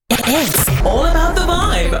It's all about the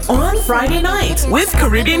vibe on Friday night with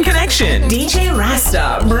Caribbean Connection. DJ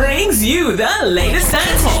Rasta brings you the latest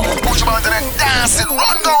dancehall. Push about the dancing,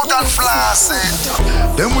 run out and floss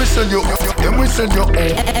it. Then we send you.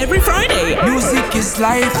 Every Friday. Music is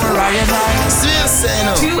life for Ryan.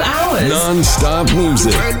 2 hours. Non-stop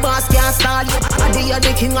music. World boss can't stall you. I do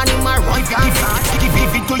the king and him a run. Give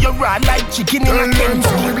it to your rod like chicken in a can.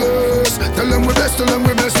 Tell them we bless, tell them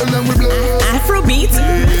we bless, tell them we bless. Afrobeat.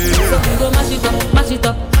 So we go mash it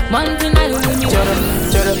up. Man tonight we need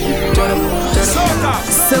Soca.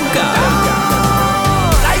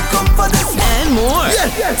 I come for this. And more.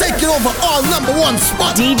 Yeah, taking over all number one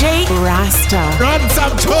spot. DJ Rasta. Run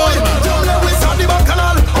some toy. Don't let me sound the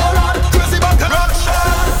bacchanal. Hold on, crazy bacchanal.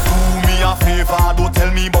 Do me a favor, don't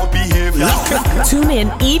tell me about behavior. Tune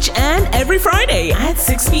in each and every Friday at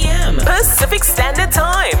 6 p.m. Pacific Standard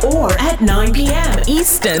Time or at 9 p.m.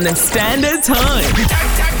 Eastern Standard Time.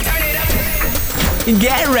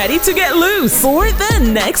 Get ready to get loose for the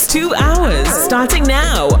next 2 hours. Starting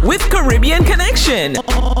now with Caribbean Connection.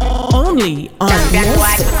 Only on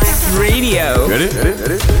MizFitz Radio. Ready?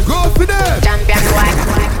 Go for that.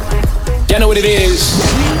 You know what it is?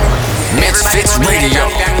 MizFitz Radio.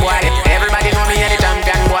 Everybody know me at the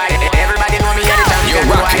champion boy. Everybody know me at the champion You're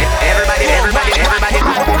boy. rocking. Everybody.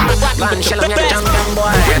 Shell me at the champion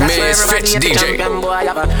boy. MizFitz DJ.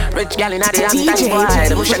 Rich gal in the Hamptons boy.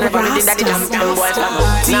 The bush never did that the champion boy.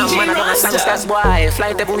 Now man I don't sangsters boy.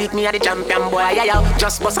 Flight every week me at the champion boy. Yeah,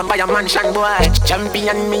 just bust and buy a mansion boy.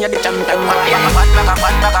 Champion me at the champion boy.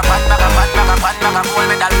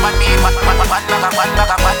 Gold medal for me. Gold medal for me.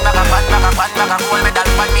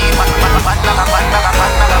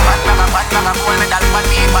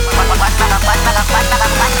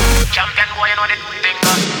 Champion boy, you know the thing.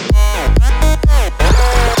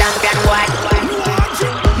 Champion boy.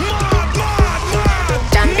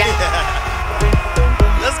 Champion.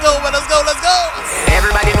 Let's go, man, let's go.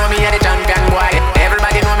 Everybody know me as the champion boy.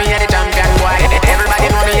 Everybody know me as the champion boy. Everybody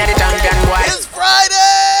know me as the champion boy. It's Friday.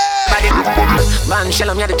 Man,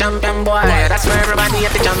 shell me at the champion boy. That's where everybody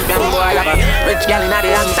at the champion boy. Rich gal in the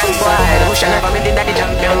Hamptons boy. The bush never me did that the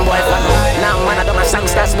champion boy. Now man I do my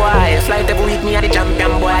songsters boy. Flight every week me at the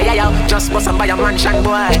champion boy. Yeah, just bust and buy a mansion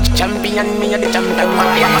boy. Champion me at the champion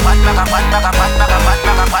boy.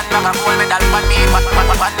 Gold medal for me. Gold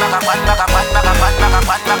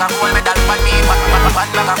medal for me.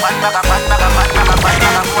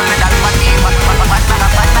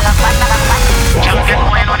 Champion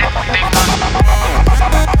boy, know the thing.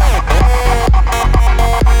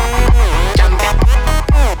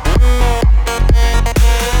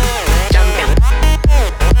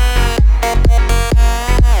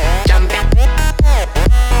 Champion.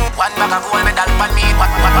 One bag of gold medal for me.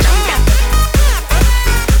 Champion.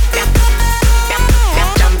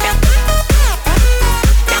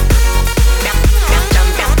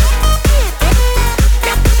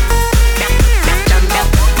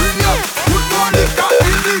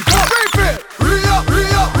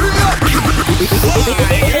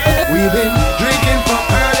 We've been drinking from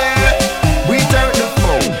early. We turn the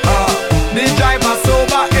phone. The driver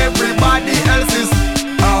sober, everybody else is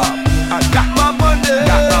I got my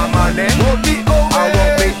money. Won't be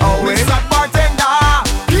always. We start bartender.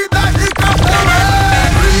 Keep that liquor flowing.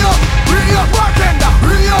 Re-up, bartender.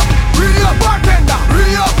 Re-up, bartender.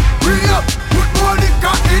 Re-up. Put more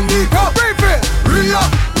liquor in the cup.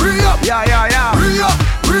 Re-up. Yeah. Re-up.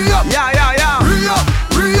 Yeah.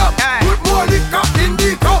 Re-up. Put more liquor in the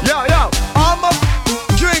cup. Yo. I'm a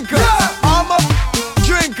drinker. I'm a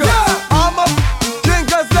drinker. I'm a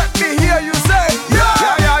drinkers. Let me hear you say. Yeah.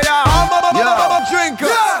 I'm a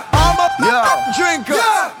drinker. I'm a drinker.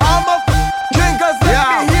 I'm a drinkers. Let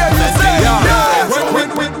me hear you say. Yeah.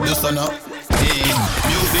 Do so now.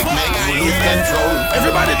 Music make you lose control.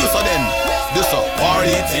 Everybody do so then. Do so.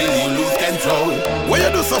 Party till you lose control. When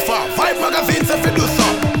you do so far, 5 magazines if you do so.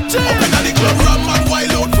 Up in the club, ram and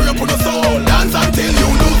wild out for you put a soul. Dance until you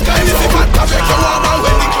lose control. If you can't make your warm and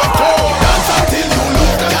when the club cold. Dance until you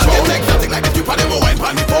lose control. Can't get exotic like a stripper, them a wine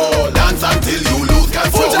pan the pole. Dance until you lose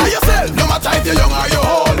control. Fragile yourself, no matter if you're young or you're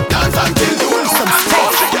old. Dance until you lose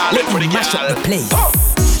control. Let me mash up the place.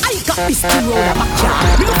 I got this thing roll a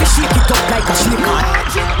backyard. You can shake it up like a shaker.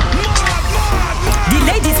 The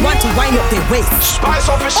ladies want to wind up their waist.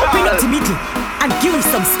 Spice official. Open up the middle and give me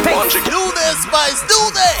some space. Do this, Spice, do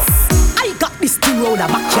this. I got this thing roll a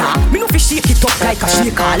backyard. Me no fi shake it up like a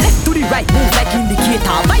shaker. Left to the right, move like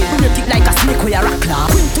indicator. Vibrate it like a make way a rock claw.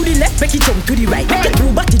 Queen to the left, make it jump to the right. Make your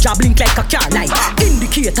two body job blink like a car light.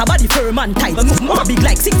 Indicator body firm and tight. More big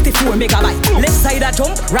like 64 megabyte. Left side a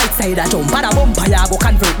jump, right side a jump. Bada bumper ya go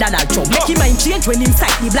convert Donald Trump. Make him mind change when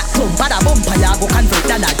inside the black clump. Bada bumper ya go convert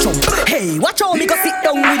Donald Trump. Hey, watch how me go sit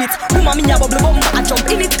down with it. Woman me a bubble bumper a jump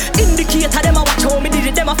in it. Indicator them a watch how me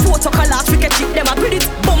did it. Them a photo collage we get it. Them a print it.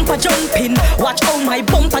 Bumper jumping. Watch how my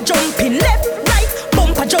bumper jumping. Left, right,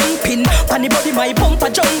 bumper jumping. Panny body my bumper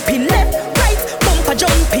jumping. Left, right, bumper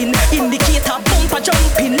jumping. Indicator bumper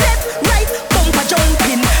jumping. Left, right, bumper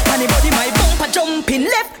jumping. Panny body my bumper jumping.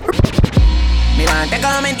 Left. Me want to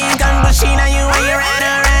come and think on machine and you when you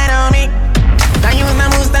ride on me. Can you use my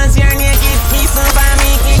mustache here naked? Me so by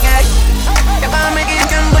me kick it. You come and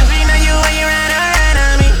think on machine and you when you ride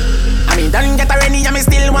on me. I mean don't get already and me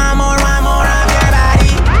still want more of your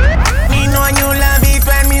body. Me know you love it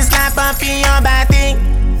when me slap up in your body.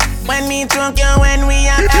 When me choke you when we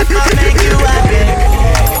are that must make you happy.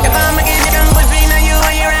 You come and think on machine and you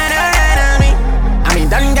when you ride on me. I mean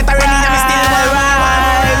don't get already and me still want more.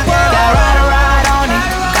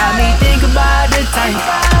 Time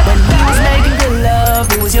when we was making good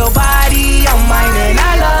love, it was your body on mine and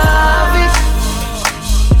I love it.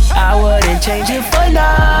 I wouldn't change it for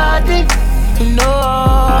nothing,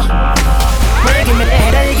 no. When you give me the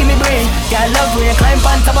head and you give me brain, yeah, I love when you climb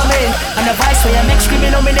on top of me. And the voice where you make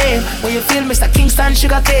screaming on my name. When you feel Mr. Kingston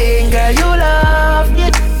Sugar King, girl, you love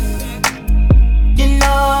it. You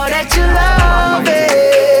know that you love it.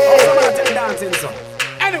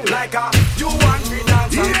 Anyway, like you want me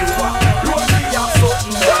dance and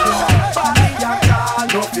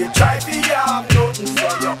do try to have nothing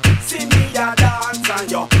for you. See me a dance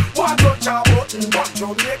and you want to touch a button. But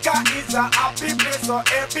Jamaica is a happy place, so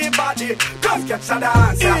everybody come catch a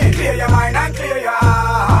dance. Clear your mind and clear your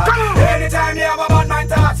heart. Anytime you have a bad mind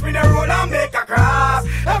thoughts, we the roll and make a cross.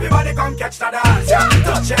 Everybody come catch the dance.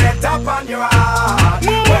 Touch your head up on your heart.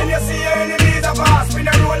 When you see your enemies a pass, we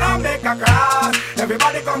the roll and make a cross.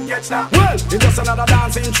 Everybody come catch that. Well, it's just another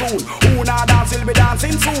dancing tune. Who not dance will be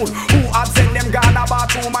dancing soon. Who had sent them gone a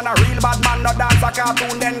bathroom and a real bad man not dance a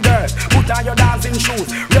cartoon. Then girls, put on your dancing shoes.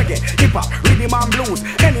 Reggae, hip hop, rhythm and blues.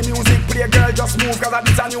 Any music play, girl, just move. Cause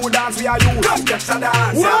this a new dance we are use. Come catch the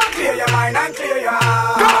dance. Clear your mind and clear your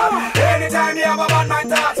heart. Anytime you have a bad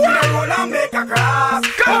mind thoughts, we the roll and make a cross.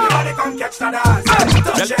 Everybody come catch the dance.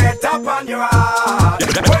 Touch your head up on your heart.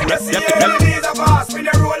 When you see your enemies a pass, we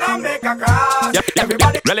the roll and make a cross.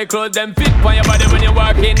 Everybody really clothes them fit on your body when you're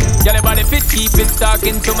walking. Girl, your body fit, keep it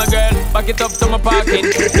talking to my girl. Back it up to my parking.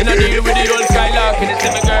 You know deal with the old skylarking, it's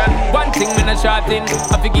my girl. One thing me no shorting.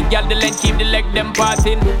 I forget girl the length, keep the leg them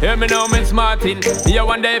parting. Hear me now, me smarting. You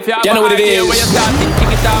wonder if you have know what it is. Where you starting,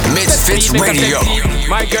 kick it off. MizFitz Radio.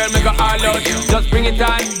 My girl, make her all out. Just bring it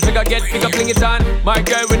on. Make her get, pick up, fling it on. My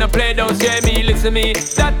girl, when I play, don't share me, listen me.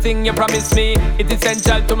 That thing you promised me, it's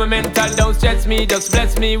essential to my mental. Don't stress me, just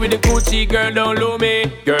bless me with the Gucci, girl, don't lose me.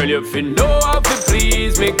 Girl, if you know how to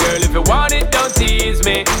please me, girl, if you want it, don't tease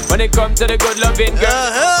me. When it comes to the good loving,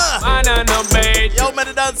 girl, man, I know mate. Yo, man,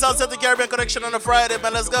 the dance out at the Caribbean Connection on a Friday,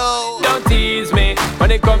 man, let's go. Don't tease me.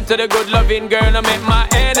 When it comes to the good loving, girl, I make my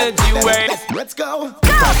energy waste. Let's go.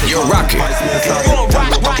 You're rocking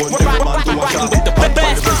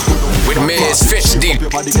with MizFitz DJ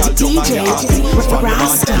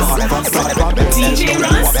Rasta. DJ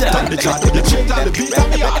Rasta. You change all the beat on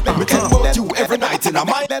me heart. Me think about you every night in a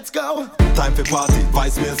mind. Let's go. Time for party,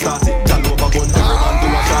 vice mail started. Jal over gun, every man do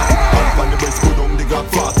a shot. Up on the breast, go down the Glock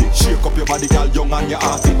 40. Shake up your body, girl, young and your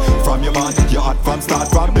hearty. From your man, your heart from start,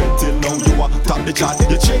 from then till now you are top the chart.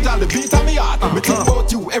 You change all the beat on me heart. Me think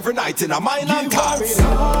about you every night in a mind and thoughts.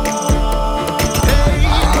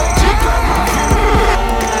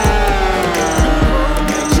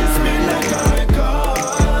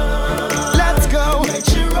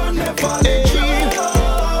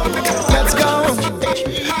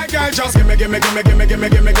 Just gimme.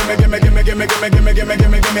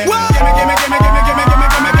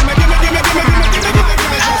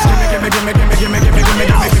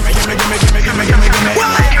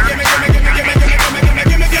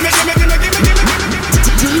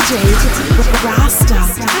 DJ Rasta.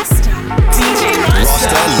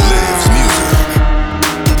 Rasta lives music.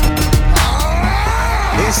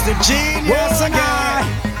 It's the genius again.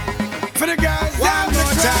 For the girls down the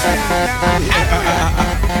time.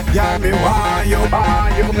 Yeah, me want you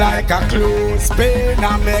like a clothespin.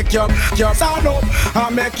 I make your sound up. I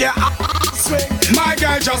make your swing. My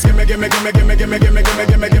girl, just gimme.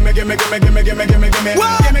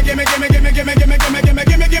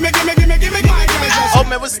 Oh,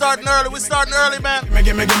 man, we're starting early, man.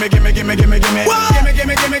 Gimme.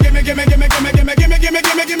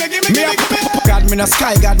 me no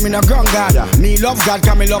sky God, me no ground God. Me love God,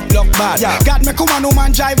 cause me love bad. God me come on, no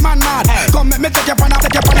man drive man mad. Come make me take you on a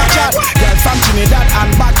chat. Girl from Trinidad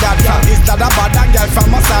and Baghdad, from Islamabad and girl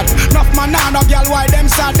from Mossad. Enough man nah no girl, why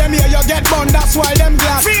them sad? Them here you get bun, that's why them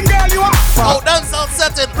glad. Film girl you are. Oh, dance sound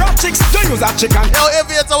set it. Rap chicks, don't use that chicken. Yo,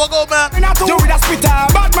 Aviator, what go, man? Do with a spitter,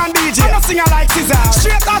 bad man DJ. I don't sing like Caesar.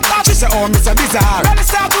 Straight out that. She say, oh, Mr. Bizarre. Ready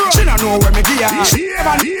start roll. She don't know where me gear. Me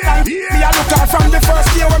I look her from the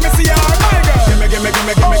first year when me see her. My girl. Gimme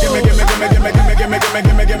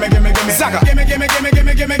Zaga. Gimme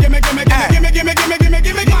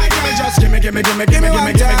just gimme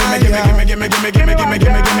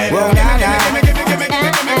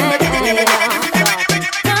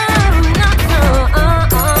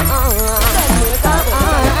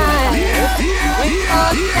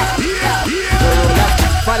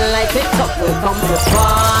Fun like TikTok, we come to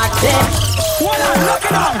party. What up, look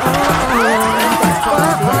it up.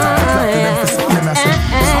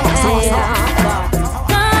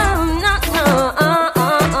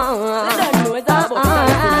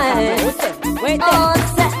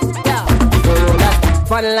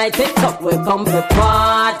 Fun like TikTok, we come to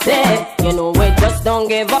party. You know we just don't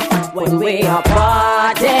give up when we are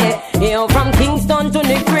party. You know from Kingston to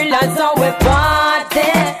the grill, that's how we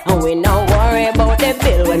party. And we don't worry about the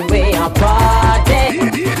bill when we are party.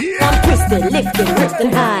 I'm twisted, lifted, ripped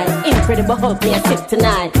and high. Incredible Hulk, me a sip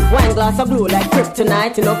tonight. Wine glass of blue like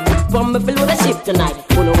kryptonite. You know, from me fill with a ship tonight.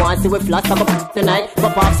 Who no want to see we floss up a tonight.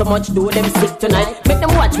 Pop off so much, do them sick tonight. Make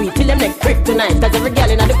them watch we till them neck prick tonight. Cause every girl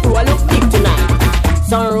in the crew look deep tonight.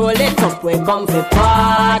 So roll it up, we come to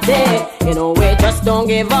party. You know we just don't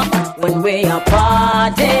give up when we are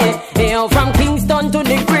party. You know from Kingston to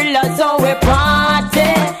the grill, that's how we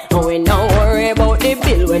party. And we don't worry about the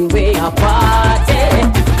bill when we are party.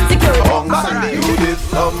 Security. Do this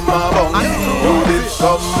summer bong, do this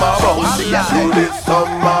summer bong, do this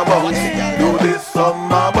summer bong, do this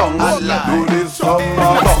summer bong, do this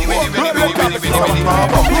summer bong.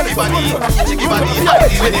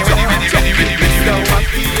 So my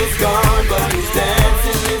key is gone, but he's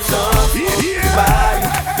dancing with some body.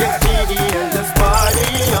 Get jiggy and just party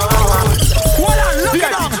on. What up, look it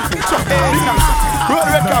up. Roll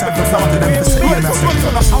the red carpet for some of them to see.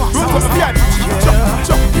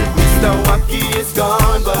 So my key is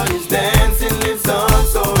gone, but his dancing lives on.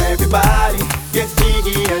 So everybody get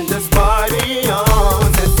jiggy and just party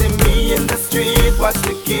on. Setting me in the street, watch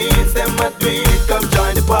the kids, them a do it. Come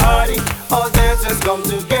join the party, all dancers come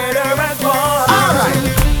together as one. Alright,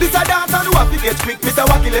 this a dance on the wacky get quick. Mr.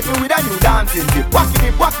 Wacky left me with a new dancing dip. Wacky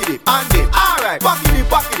dip, and dip. Alright, wacky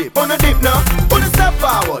dip. On a dip now, on a step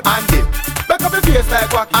forward, and dip. Back up your face like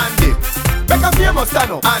wacky, and dip. Back up famous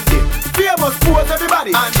stand up, and dip. Famous pose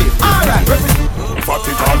everybody, and dip. Alright, Fat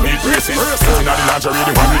it all make braces. Sitting at the lingerie,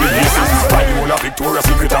 the one with the laces. Buy the whole of Victoria's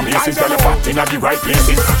Secret and Macy's. Got your fat in at the right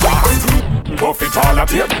places. Buff it all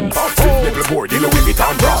at here. Fit little boy, the Louis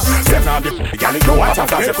Vuitton bra. Seven on the gal it go out of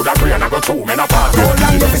class. You could agree and I go through men apart. Hold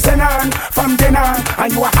on, you be send on from then on.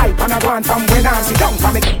 And you a hype and I want from when on. Sit down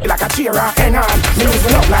for me like a chair and hen on. Me use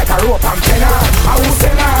me up like a rope and pen on. I will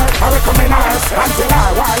send her, I recommend her. And tell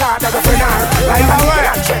her while I never friend her. Like a way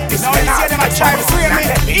and check this pen on. Now you see them a try to sway me.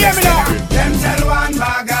 Hear me now. Them tell one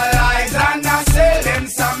bag of lies and I sell them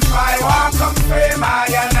some try. Walk come frame I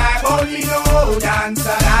and I only know dance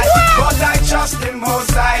alive. But I trust the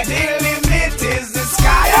most high. The limit is the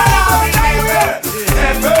sky. And I will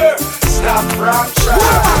never stop from trying.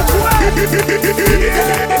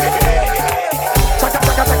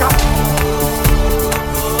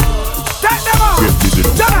 Take them out.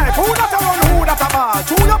 Jive, who that around, who that about?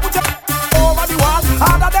 Who you put your over the wall?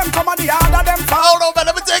 Harder them come on the harder them fall. Hold on, man,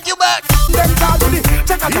 let me take you back. Them call to the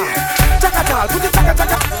chaka-tal, put the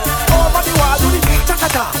chaka-chaka over the wall. Do the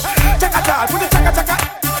chaka-tal, put the chaka-chaka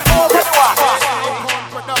over the wall.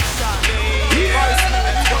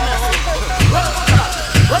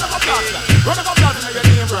 Run up applause in your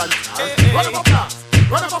name brand. Run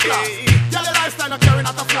up applause. Tell your lifestyle not carrying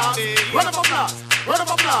out a flaw. Run up applause.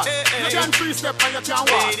 You can three step and you can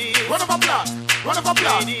walk. Run up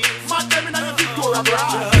applause. Mad them in your Victoria bra.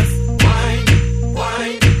 Just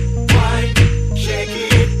wine, shake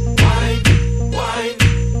it. Wine,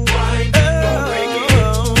 don't break it.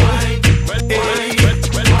 Wine,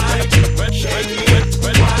 shake it.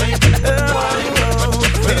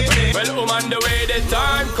 Well, woman, the way the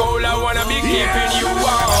time cold, I wanna be keeping you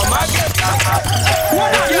warm.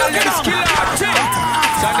 What a girl get skill out,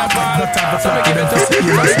 so we give it to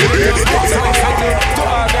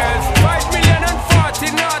our girls. 5 million and 40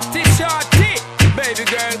 naughty shorty. Baby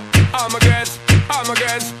girl, all my girls,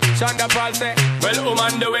 Shonda fall say, well,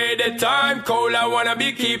 on the way the time cold, I wanna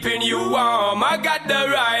be keeping you warm. I got the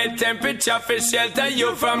right temperature for shelter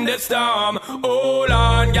you from the storm. Hold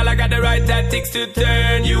on, girl, I got the right tactics to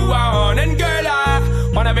turn you on. And girl,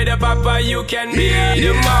 I wanna be the papa, you can be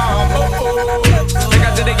the mom.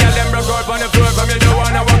 Because to the girl, them broke out on the floor. From you don't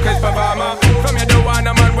wanna work as performer. From you don't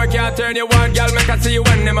wanna man work, can't turn you on. Girl, make I see you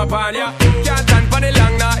when them upon ya. Can't stand for the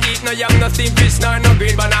long, nah eat no yam, no steamed fish, nah no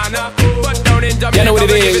green banana. But down in Jamaica, you know what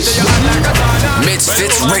it is.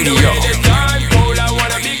 MizFitz Radio. I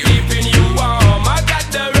wanna be keeping you warm. I got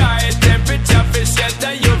the right temperature for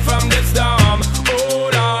shelter you from the storm.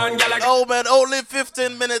 Hold on, girl. Oh man, only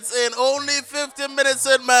 15 minutes in. Only 15 minutes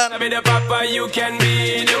in, man. I be the papa, you can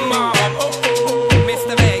be the mom.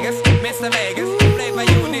 Mr. Vegas, Mr. Vegas, play my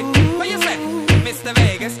unit. What you say? Mr.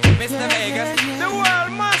 Vegas, Mr. Vegas, the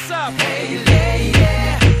world must up. Hey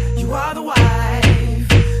lady, you are the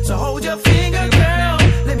wife. So hold your finger, girl.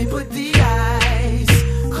 Let me put the ice.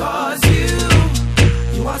 Cause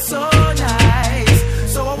you are so nice.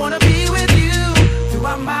 So I wanna be with you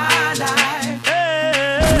throughout my life.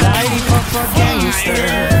 Life of a gangster.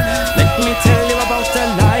 Let me tell you about the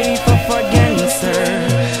life of a gangster.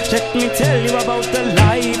 Let me tell you about the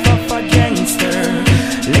life of a gangster.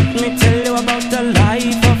 Let me tell you about the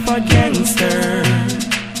life of a gangster.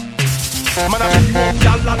 Man, I beat up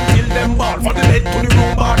y'all and kill them ball. From the bed to the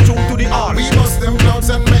room, bathroom to the hall. We bust them clouds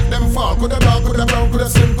and make them fall. Coulda dark, coulda brown, coulda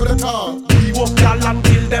slim, coulda tall. We walk y'all and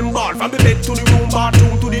kill them ball. From the bed to the room,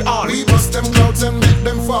 bathroom to the hall. We bust them clouds and make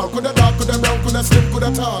them fall. Coulda dark, coulda brown, coulda slim,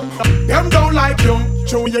 coulda tall. Them don't like you,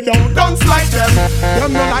 show you don't dance like them.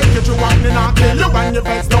 Them don't like you, want me not kill you. And your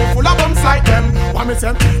face don't full of bumps like them. What me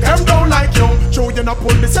say? Them don't like you, show you not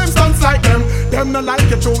pull the same stunts like them. Them don't like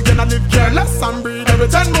you, show you not live careless and breathe every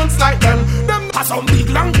 10 months like them. Them are some big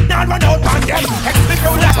long, not run out on them. Explain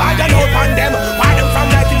how that's why they out on them. Why them from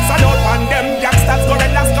the hills and out on them. Gangsters,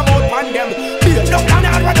 gorillas come out on them. Build up and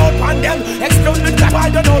not run out on them. Explain that's why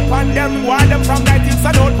they out on them. Why them from the hills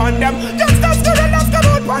and out on them. Gangsters, gorillas come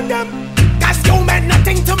out on them. Cause you meant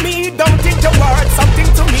nothing to me. Don't think the word something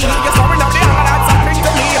to me. You're sorry now they all had something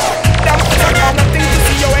to me. Them don't have nothing to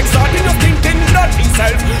see. You're exalting, you're thinking dirty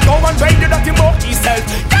self. Go and break the dirty monkey self.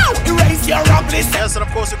 Now erase your ugly self. Yes, and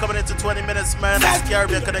of course, we're coming into 20 minutes, man. This is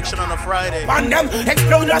Caribbean Connection on a Friday. Pandem,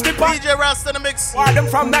 explode as the pop. DJ Rasta in the mix. Why them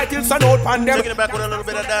from that hills and out pandem. Taking it back with a little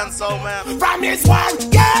bit of dancehall, man. From this one,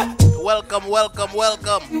 yeah. Welcome, welcome,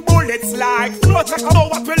 welcome. Bullets like, float like about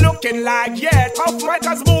what we're looking like. Yeah, tough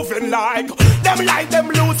micers moving like. Them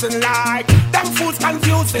losing like. Them fools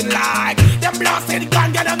confusing like. Them blasting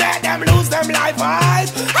gun, gonna make them lose them life eyes.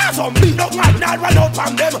 As some beat up man, not run out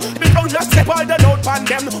on them. Big don't just step all the note on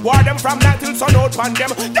them. War them from that till sun out on them.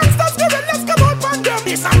 Gangsters gorillas come out on them.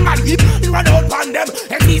 This a man hip, run out on them.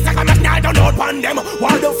 And these a man not run out on them.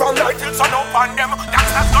 War them from that till sun out on them.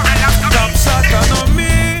 Gangsters gorillas come out on them. Shot on no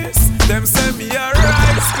miss. Them send me a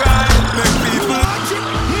right scribe. Make people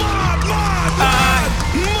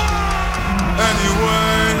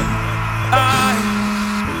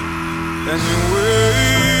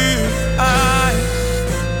Anyway,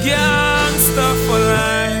 gangsta for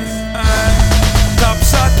life. Top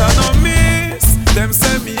shot and no miss. Them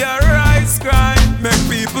send me a rice grind. Make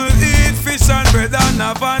people eat fish and bread and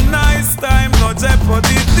have a nice time. No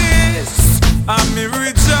jeopardy this. And me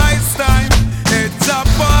rejoice time. Head chop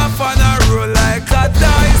off and I roll like a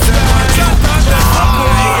dice. Them a chat and them a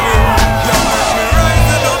quarrel. You make me rise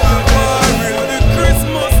it up the barrel. The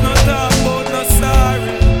Christmas not talk about no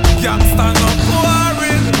sorry. Gangsta no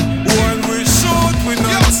quarrel. When we shoot we no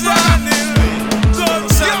channel.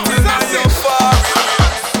 Gunshot in a your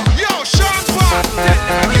forehead. Yo, Sean Paul.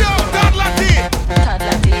 Yo, Dad Lati.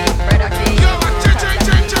 Brother King. Yo,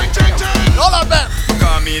 ching. Hold on, man.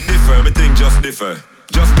 Call me differ, me think just differ.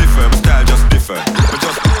 Just differ, my style just differ. Me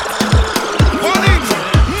just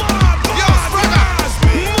Yo, brother.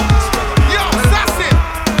 Yo, Sassy.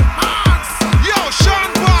 Yo, Sean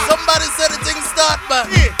Paul. Somebody said the thing start, man.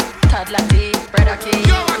 Toddler King, Brother King.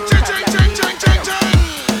 Yo, ching.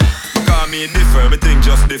 call me differ, me think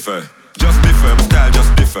just differ. Just differ, my style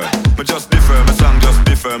just differ. Me just differ, my song just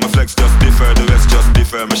differ. My flex just differ, the rest just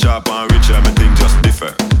differ. Me sharp and richer, me think just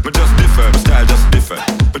differ. Me just differ, my style just differ.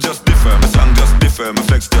 Me just differ, my song just differ. My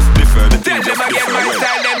flex just differ, the thing just differ. My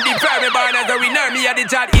style them differ, me born as a winner. Me a the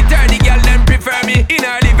chat eater, the girl them prefer me. In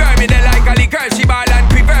her liver, me they like a liquor. She ball and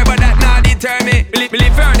prefer, but that not deter me.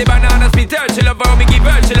 Believe her, the banana splitter. She love how me give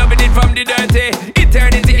her, she loving it from the dirty.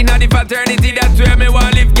 Eternity, in the fraternity, that's where me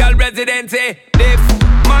want live, girl residency. Diff,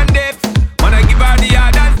 man diff. Wanna give her the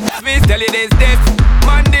others, fist, tell you this diff.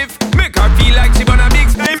 Man diff, make her feel like she wanna big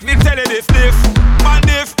spliff. Tell you this diff, man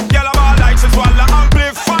diff. Girl a ball like she swallow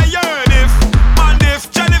amplifier.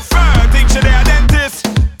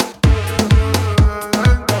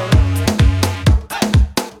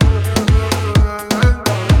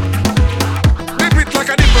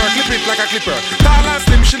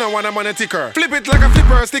 and I'm on a ticker. Flip it like a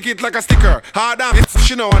flipper, stick it like a sticker. Hard damn, it's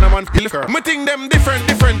she know and I'm on liquor. Me think them different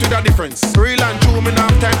with a difference. Real and true, me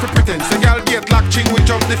not have time for pretense. The girl get locked ching with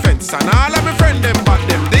jump defense. And all of my friend them but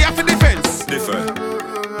them, they have a defense. Different.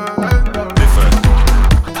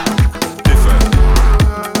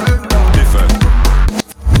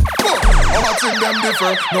 Sing them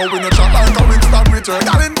differ. No, we no chat like a Winston Ritter.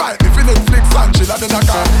 Y'all invite me for Netflix and chill at the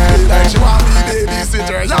knocker. Feel like she want me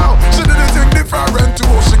babysitter. Yo, she did the thing different too.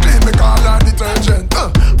 She clean me car like detergent.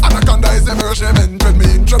 Anaconda is immersion when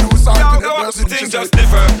me introduce her to the person. Things just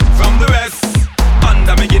differ from the rest.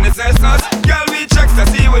 Under me Guinness essence. Girl, we checks to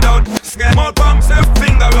see without small pumps and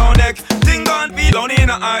finger round neck. Thing gon' be down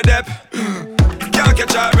in a high depth. Can't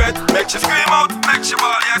catch her breath. Make she scream out, make she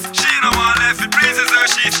ball, yes. She no one left, it pleases her,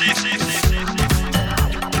 she.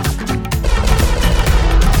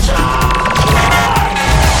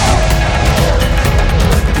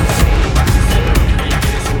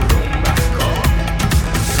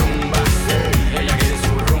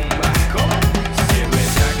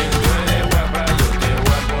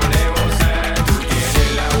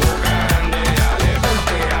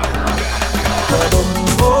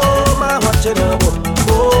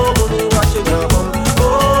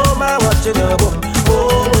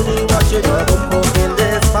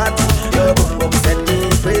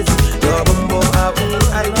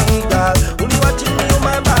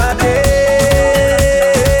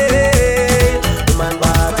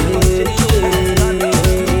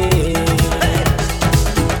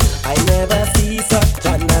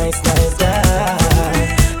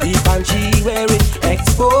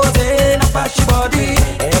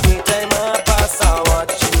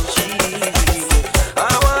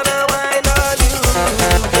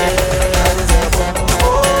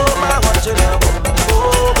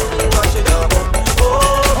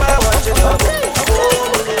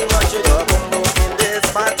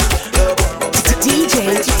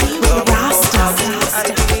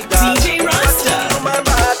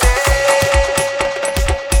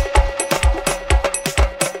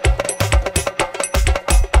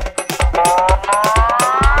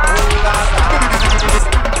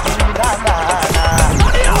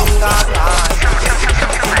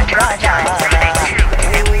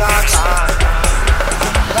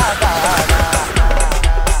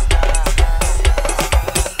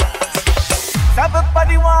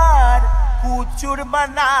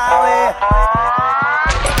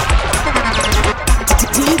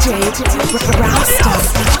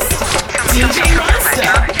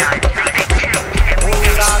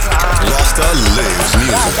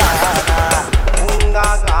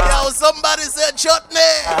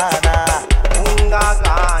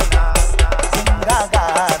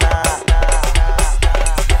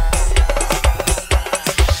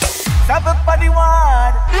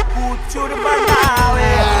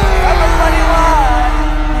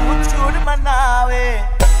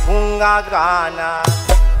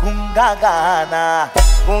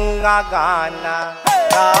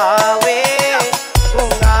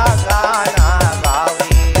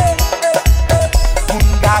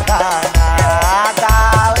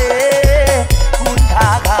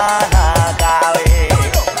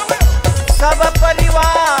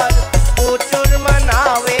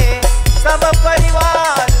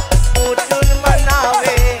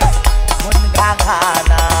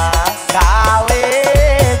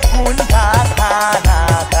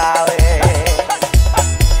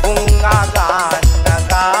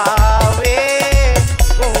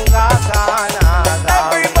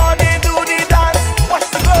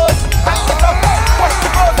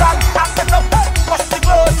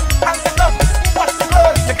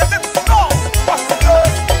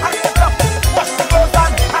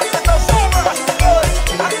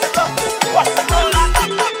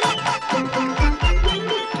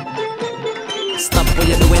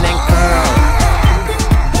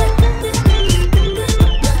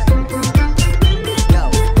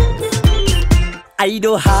 I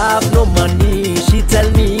don't have no money. She tell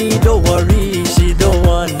me don't worry. She don't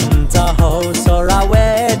want a house or a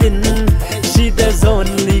wedding. She does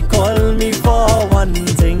only call me for one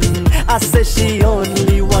thing. I say she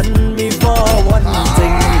only want me for one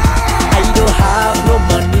thing. I don't have no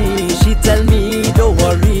money. She tell me don't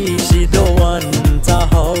worry. She don't want a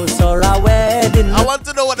house or a wedding. I want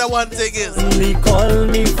to know what the one thing is. Only call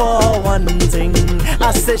me for one thing.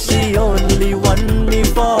 I say she only want me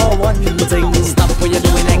for one thing. Stop what you're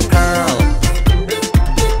doing and curl.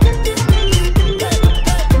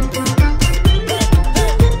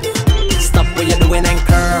 Stop what you're doing and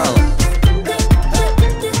curl.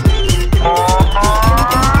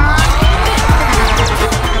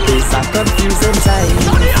 It's a confusing time.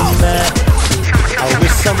 I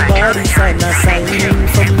wish somebody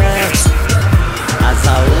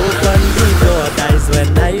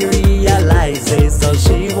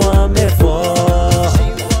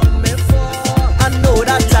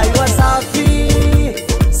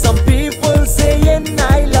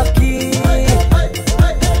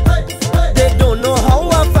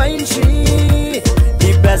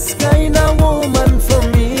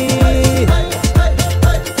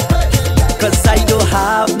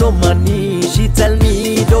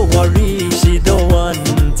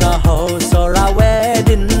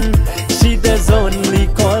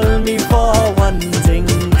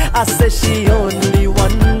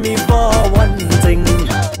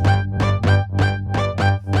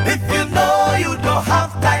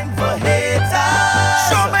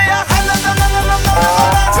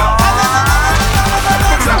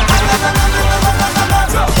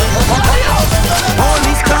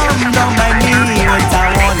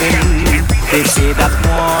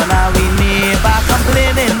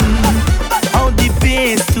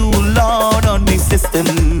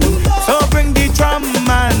system. So bring the drum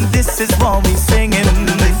and this is what we singing.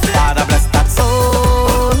 Father bless that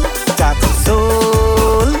soul, that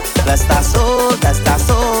soul. Bless that soul, bless that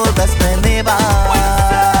soul, bless my neighbor.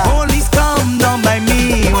 Police come down by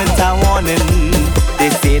me without warning. They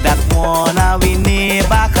say that one are we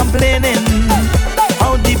neighbor complaining.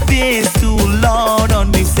 How the bass too loud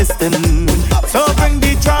on the system. So bring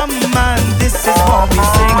the drum and this is what we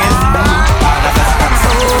singing. Father bless that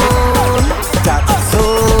soul, that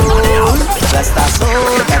soul. Bless that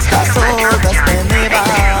soul, bless that soul, bless my neighbor.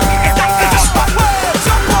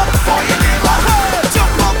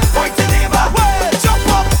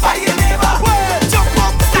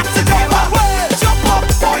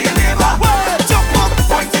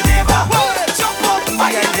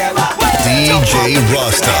 DJ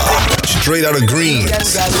Rasta, straight out of Greens,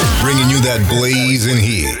 bringing you that blazing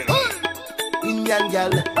heat. Indian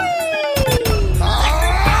girl.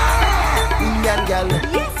 Indian girl.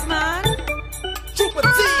 Yes, man. Super T.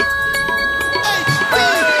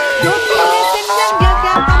 Don't be less Indian girl,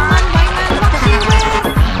 come on, wine and rock the waist.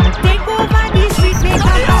 Take over the street, make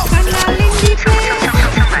a bacchanal in the place.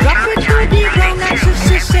 Rock it to the ground and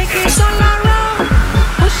shake it all around.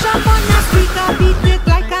 Push up on the speaker, beat it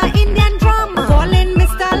like a Indian drum. Calling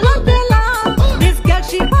Mr. Londela. This girl,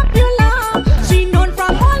 she popular. She known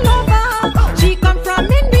from all over. She come from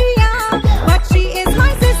India, but she is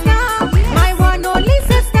my sister, my one only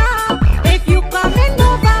sister. If you coming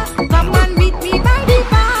over, come and meet me by the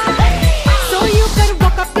bar. So you can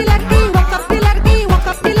walk up the laddy, walk up the laddy, walk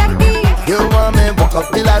up the laddy. You want me walk up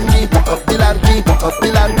the laddy, walk up the laddy, walk up the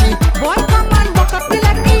laddy. Boy, come and walk up the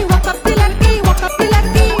laddy, walk up the laddy, walk up the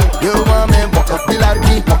laddy. You want me walk up the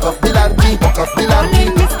laddy, walk up the laddy, walk up the laddy.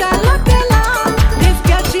 Mr. Lotella, this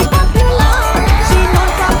girl she popular. She known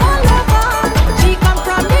from all over. She come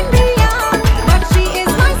from India, but she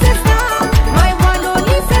is my sister, my one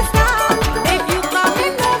only sister. If you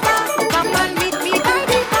coming over, come and meet me by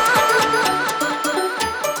the bar.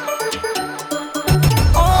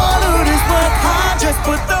 All who just work hard, just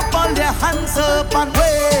put up on their hands up and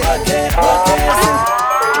wave.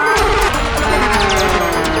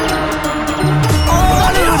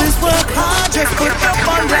 All who just work hard, just put up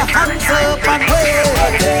on their hands up and wave.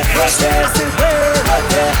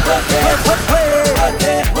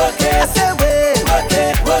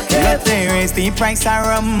 Let they raise the price of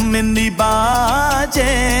rum in the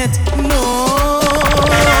budget. No,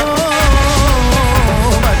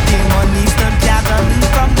 but the money's still gathered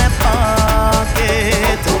from their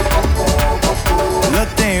pocket. Let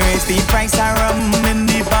they raise the price of rum in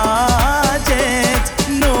the budget.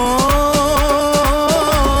 No,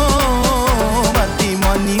 but the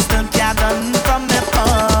money's still gathered from their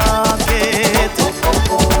pocket.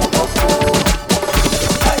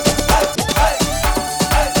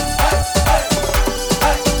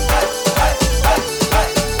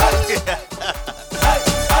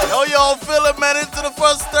 Yo, y'all feel it, man? Into the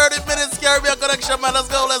first 30 minutes, Caribbean Connection, man. Let's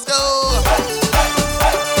go, let's go.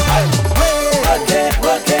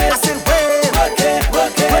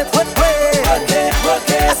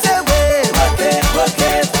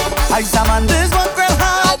 I summon this one girl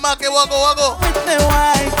high. Oh, Maki, waggo, waggo. With my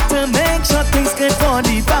wife to make sure things good for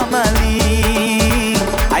the family.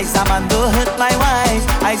 I summon to hurt my wife.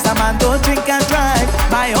 I summon to drink and drive.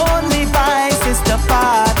 My only vice is the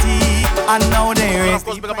party. And now there is. Of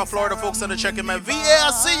course, pick up my Florida folks on the check-in, man. VA,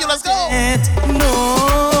 I see you. Let's go. No,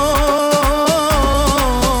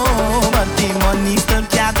 but the money still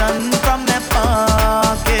gathered from their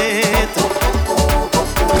pocket.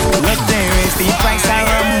 Look, there is the price of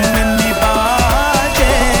rum in the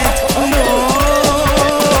budget. No,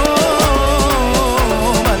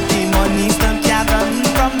 but the money still gathered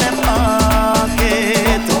from their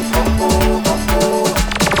pocket.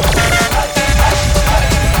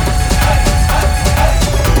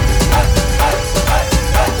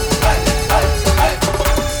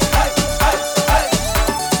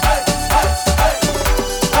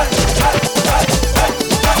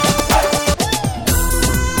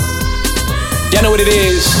 You know what it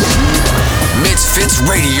is? MizFitz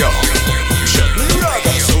Radio.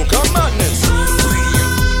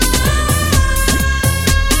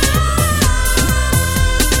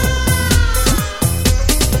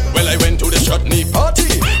 Well, I went to the chutney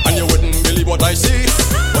party, and you wouldn't believe what I see.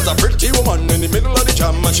 Was a pretty woman in the middle of the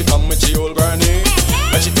jam, and she come with the old granny.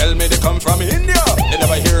 And she tell me they come from India, they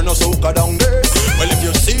never hear no soca down there. Well, if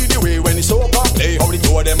you see the way when the soca play, how the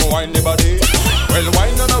two of them wind the body. Well,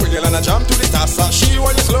 wine on a wheel and a jam to the tassa. She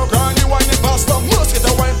wine it slow, granny wine it faster. Must get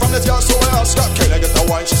a wine from the jar, so I asked her, can I get a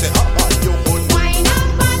wine? She said, how about you good? Wine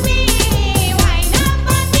up on me, wine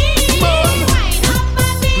up on me, wine up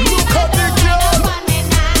on me. Look at the girl.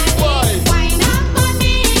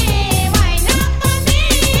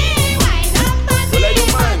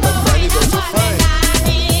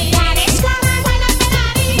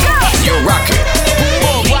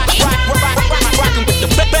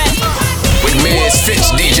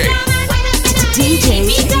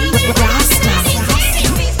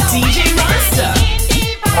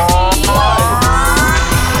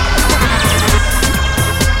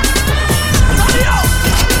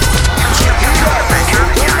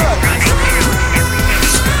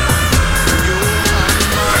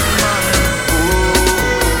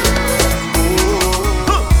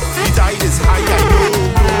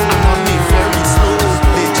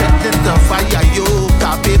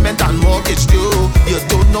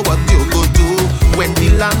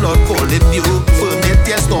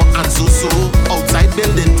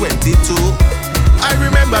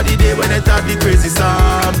 the day when it had the crazy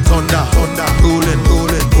storm. Thunder, thunder, rolling,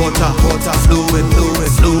 rolling, water, water, flowing,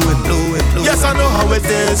 flowing, flowing, flowing. Yes, I know how it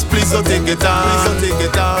is. Please don't take it on. Please don't take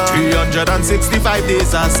it on. 365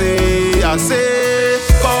 days, I say,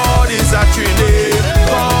 God is a Trinity.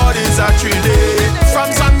 God is a Trinity. From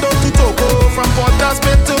Sando to Togo, from Port of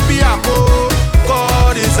Spain to Piaco.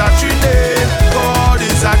 God is a Trinity. God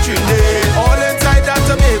is a Trinity. All inside that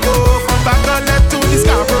Tobago, from Bangalore to the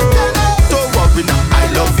Scarborough. Don't worry now, I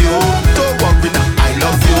love you. Don't worry now, I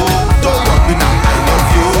love you. Don't worry now, I love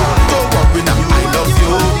you. Don't worry now, I love you.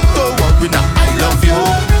 Don't worry now, I love you.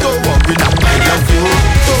 Don't worry now, I love you.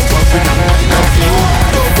 Don't worry now, I love you.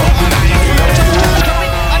 Don't worry now,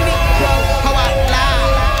 I love you.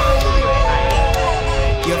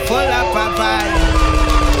 You're full of papaya.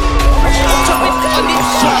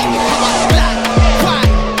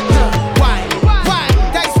 Why?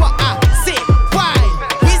 That's what I say. Why?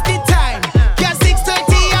 Waste the time. Get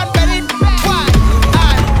 6:30 and bed. Why?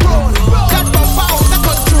 I roll. Got my power to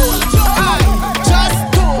control. I just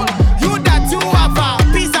told you that you have a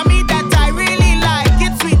piece of me that I really like.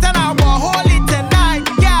 It's sweet and I will hold it tonight.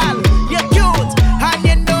 Girl, you're cute and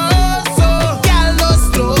you know so. Girl, no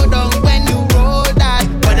slow down when you roll that.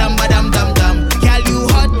 Badam badam dum dum. Girl, you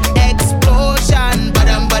hot explosion.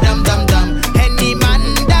 Badam badam dum dum. Any man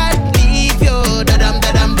that leave you, dadam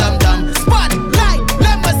dadam dum dum. Spotlight,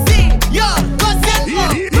 let me see your cousin.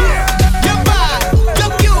 You're bad,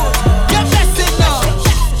 you're cute, you're blessing now.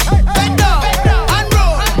 Bend down and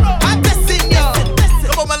roll, I'm blessing you.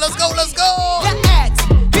 Come on, man, let's go, let's go. Your ex,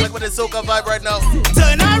 Like with the soca vibe right now.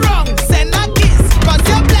 turn around, send a kiss, cause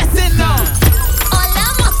you're blessing now. All I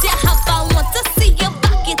want you have, I want to see you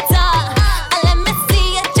back it up. Let me see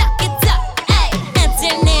you jack it up. Hey, that's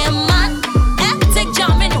your name, man. Take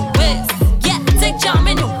jam in the whiz. Yeah, take jam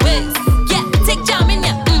in the whiz. Yeah, take jam in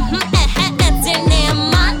your that's your name,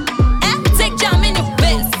 man. Take jam in the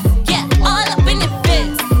whiz. Yeah, all up in your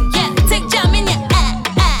fizz. Yeah, take jam in your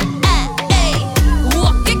hey.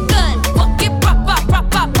 Walk it good, walk it proper,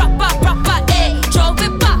 proper, proper, proper. Hey, throw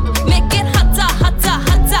it back, make it hotter, hotter,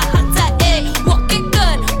 hotter, hotter. Hey, walk it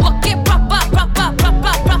good, walk it proper, proper,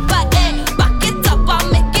 proper, proper. Hey, back it up and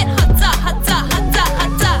make it hotter, hotter, hotter,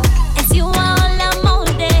 hotter. As you are all I'm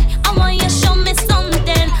holding, I want you show me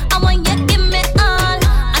something. I want you give me all.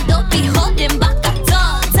 I don't be holding back at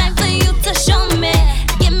all. Time for you to show me.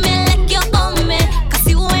 Give me like you own me, cause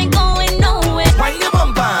you ain't going nowhere. Wind your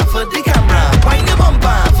bumper for the camera. Wind your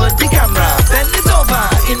bumper for the camera. Bend it over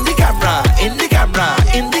in the camera. In the camera.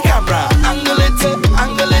 In the camera. Angle it,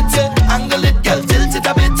 angle it, angle it, girl. Tilt it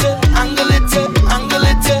a bit. Angle it, angle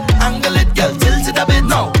it, angle it, girl. Tilt it a bit.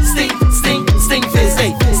 Now, stink, stink, stink face.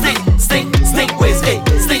 Hey, stink, stink, stink waist. Hey,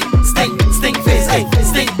 stink, stink, stink face. Hey,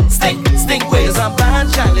 stink, stink, stink waist. It's a bad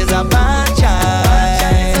child. It's a bad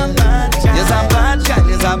child. It's a bad child.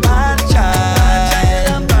 It's a bad child.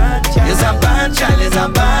 It's a bad child. It's a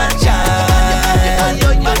bad child.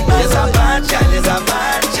 It's a bad child. It's a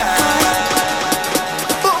bad child.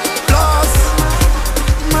 Plus,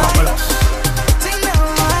 marvelous.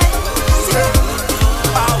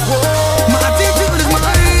 My attitude is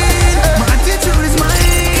mine. My attitude is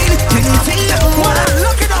mine. Anything that I want,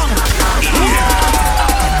 look it up.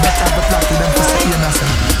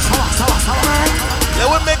 Let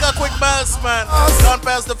me make a quick bounce, man. Gone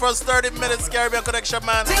past the first 30 minutes, Caribbean Connection,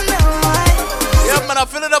 man. Yeah, man, I'm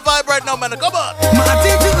feeling the vibe right now, man. Come on. My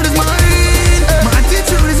attitude is mine. My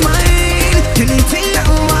attitude is mine. Anything that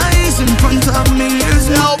wise in front of me is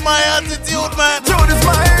Now my attitude, man. Attitude is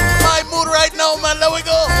mine. My mood right now, man. Let we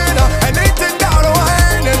go. Anything that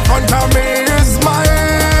wine in front of me is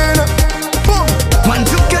mine. Boom. one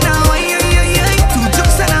juke and a wine, two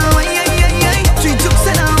jukes and a wine, three jukes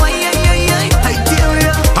and a wine, I dare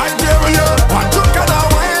you. I dare you. One juke and a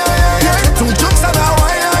wine, two jukes and a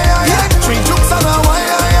wine, three jukes and a wine.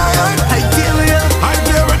 I dare you. I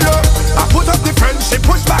dare you. I put up the friendship,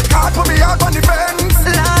 push back hard, put me out on the fence.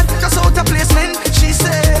 Lad, just out of placement. She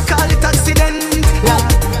said, call it accident.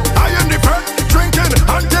 Lad, I am the friend, drinking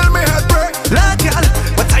and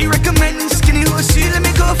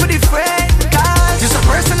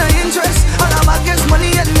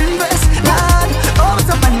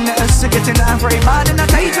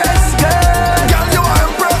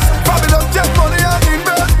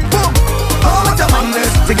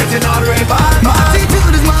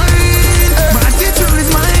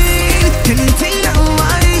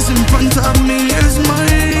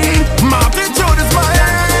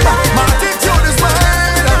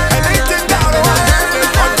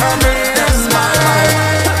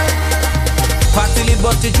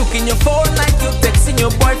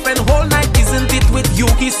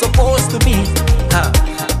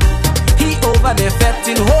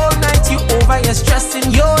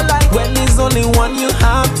like when there's only one you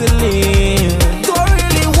have to live. Don't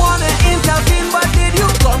really wanna intervene, but did you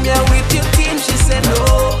come here with your team? She said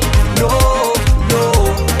no, no, no.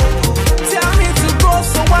 Tell me to go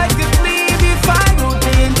so I could leave if I would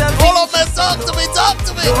intervene. Hold on, man, talk to me, talk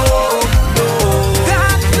to me. No, no.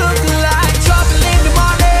 That look like trouble in the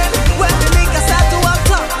morning when the liquor start to up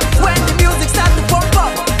top, when the music start to pump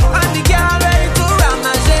up, and the girl ready to ram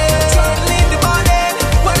my shit. Trouble in the morning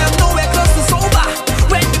when I'm nowhere close to sober,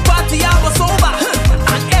 when the party I was over,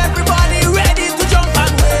 and everybody ready to jump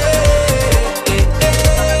and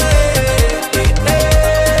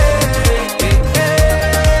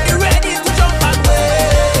ready to jump and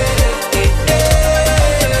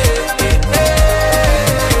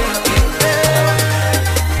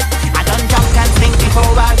I done jump and think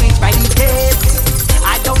before I reach my details.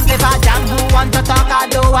 I don't give a damn who want to talk, I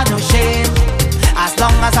don't want no shame. As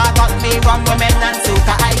long as I got me rum, women and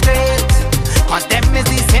soca I great. Cause them is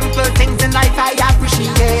the simple things in life I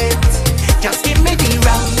appreciate. Just give me the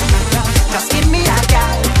rum, just give me a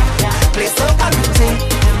gal. Play soca music,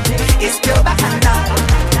 it's pure bacchanal.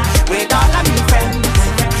 With all of me friends,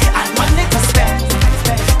 and money to spend.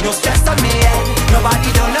 No stress on me head, nobody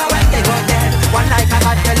don't know when they go dead. One night I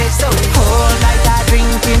got to live so whole night I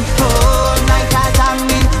drinking, whole night I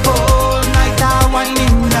jamming, whole night I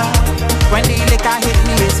whining now. When the liquor hit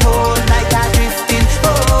me, it's whole night I drifting,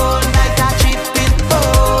 whole night I tripping,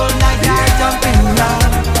 whole night I jumping now.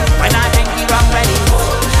 When I drink the rum ready,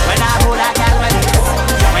 when I hold a gal ready,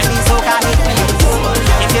 when the soca hit me,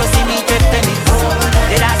 if you see me drifting it,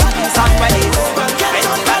 did I see the sun ready? When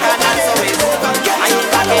the back and dance so it, I hit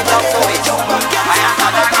back it up so it, I am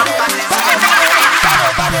not a company.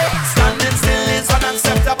 Standing still is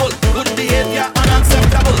unacceptable. Good behavior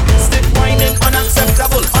unacceptable. Stiff whining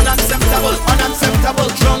unacceptable. Unacceptable, unacceptable.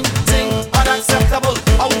 Drunk thing unacceptable.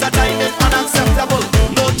 Out of timing unacceptable.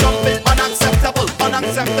 No jumping unacceptable.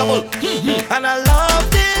 Unacceptable. And I love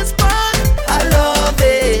this man. I love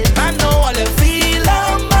it. I know all the feel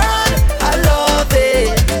I'm mad. I love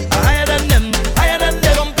it. Higher than them. Higher than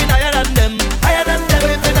them. Jumping higher than them. Higher than them.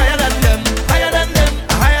 Living higher than them. Higher than them.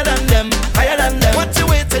 Higher than them. Higher than them. What you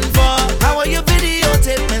waiting for? How are you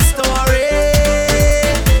videotape my story?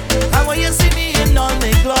 How will you see me in all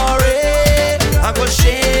my glory? I go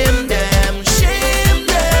shame them, shame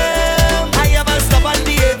them. I have a stubborn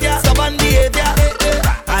behavior, stubborn behavior.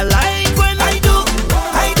 I like when I do,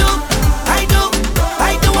 I do, I do,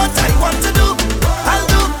 I do what I want to do. I'll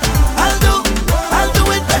do, I'll do, I'll do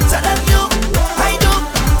it better than you. I do,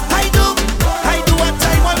 I do, I do what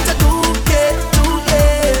I want to do, yeah, do,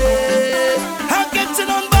 yeah. I'm getting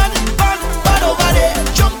on bad, bad, bad over there.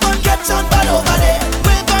 Jump and get on bad over there.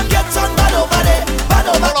 Wave and get on bad over there. Bad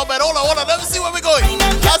over there. Hold on, man, hold on. Let me see where we're going.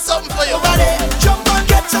 Got something for you. Over there. Jump and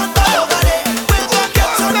get on bad over there. Wave and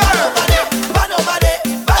get on bad over there. Bad over there.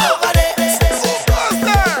 Bad over there.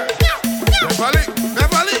 Beverly,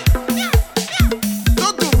 Beverly,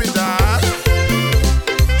 don't do me that.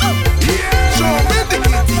 Show me the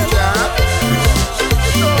kitty cat.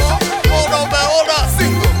 Hold on, man, hold on.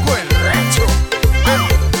 Single coil retro.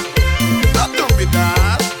 Don't do me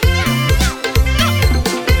that.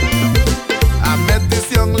 I met this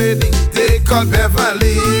young lady, they call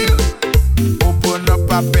Beverly. Open up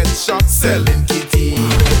a pet shop selling kitty.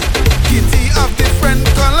 Kitty of different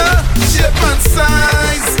color, shape and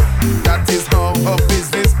size. That is how her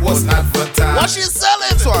business was advertised. What she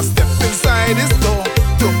selling? So I stepped inside his door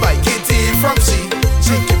to buy kitty from she.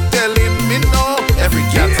 She kept telling me no, every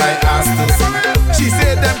cat I asked to see. She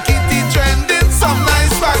said them kitty trending, some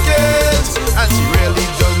nice package. And she really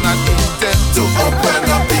does not intend to open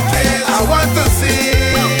up the cage. I want to see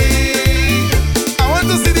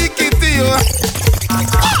the kitty.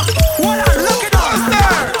 What a look at us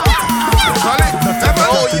there.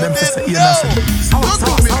 Oh, you didn't know. Don't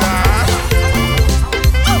do me that.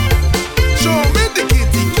 Show me the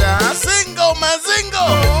kitty cat. Zingo, man, zingo.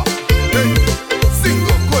 Hey,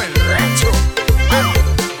 single coil retro. Hey,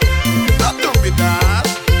 don't do me that.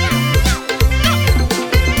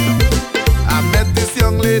 I met this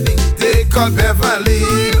young lady, they call Beverly.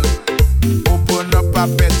 Open up a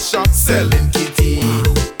pet shop selling kitty.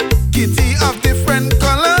 Kitty of different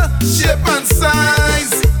color, shape and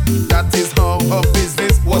size. That is how her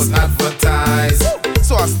business was advertised.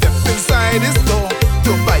 So I stepped inside his door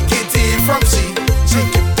to buy kitty from she. She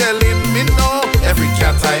kept telling me no, every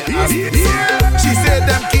cat I asked to see. She said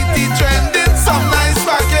them kitty trending, some nice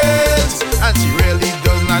package. And she really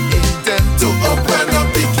does not intend to open up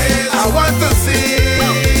the cage. I want to see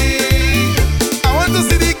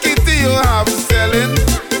the kitty you have selling.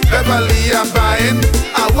 Beverly I'm buying.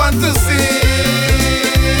 I want to see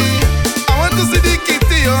the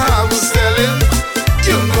kitty you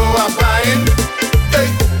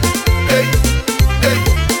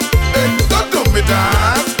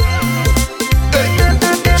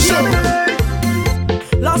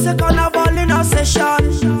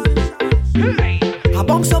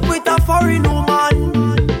Bunks up with a foreign woman.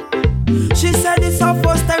 She said it's her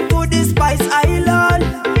first time to the Spice Island,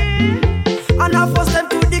 and her first time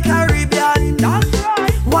to the Caribbean.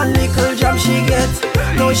 One little jam she gets,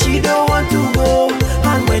 no she don't want to go.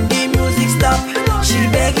 And when the music stop, she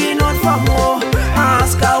begging on for more. I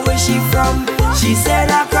ask her where she from, she said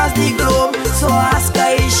across the globe. So I ask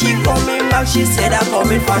her is she coming back, she said I'm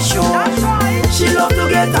coming for sure. She love to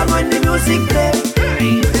get on when the music play.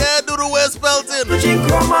 Yeah, do the West Belton. Drink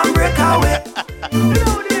rum and break away.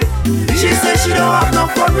 She said she don't have no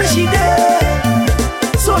fun when she there.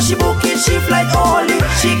 So she booking she flight only,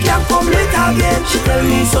 she can't come late again. She tell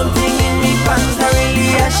me something in me pants that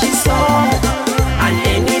really as she saw. And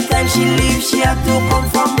anytime she leaves, she have to come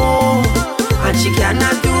for more. And she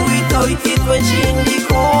cannot do without it when she in the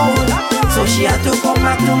cold. So she had to come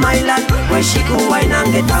back to my land where she go wine and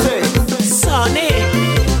get out. Sonny,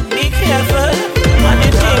 be careful on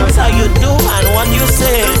the things how you do and what you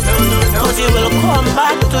say, cause it will come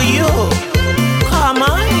back to you. Come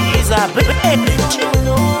on, he's a bitch.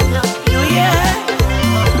 You hear?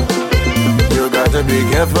 You got to be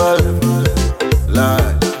careful,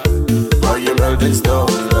 Lord, or you melting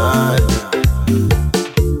stone, Lord.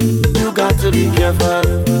 You got to be careful,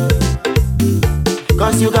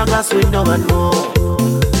 cause you got glass window and more.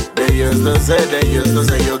 They used to say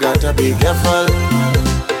you got to be careful,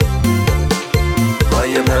 or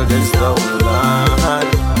you melting stone, Lord.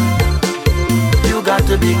 You got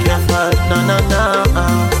to be careful, no,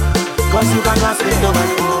 cause you got glass window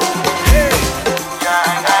and more. Hey,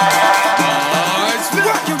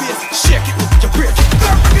 rock your waist, shake it, you break it,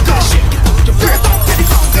 shake it, you break it, shake it,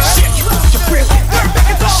 you break it, shake it, you break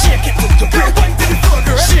it, shake it, you break it,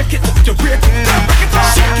 shake it, you break it, shake it,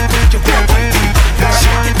 you break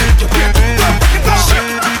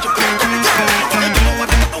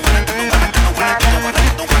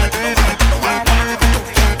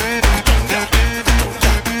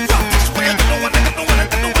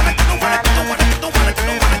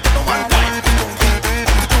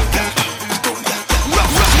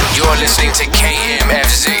Listening to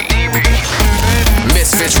KMFZ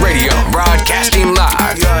MizFitz Radio, broadcasting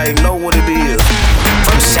live. Yeah, I know what it is.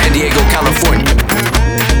 From San Diego, California.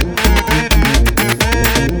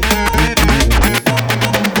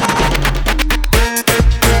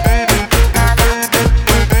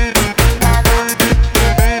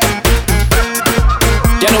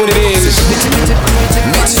 You know what it is?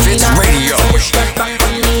 MizFitz Radio.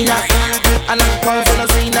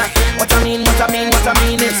 What I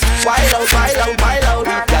mean is wild out.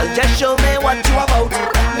 Girl, just show me what you about.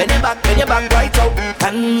 Bend your back right out.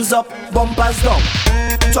 Hands up, bumpers down.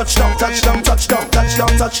 Touchdown. Hands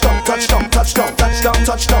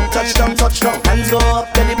go up,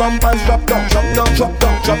 then the bumpers drop down.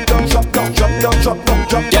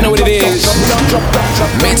 You know what it is?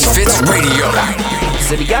 MizFitz Radio.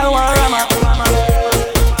 So the girl want rama.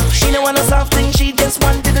 She don't want a soft thing, she just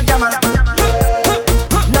wanted a drama.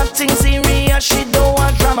 Nothing serious, she don't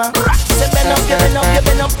want drama. Say bend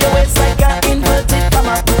up your waist like an inverted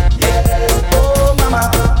comma. Oh mama,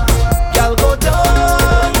 girl go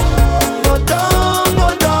down.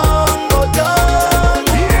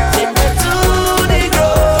 Take me to the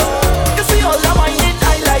ground. You see all the whining, I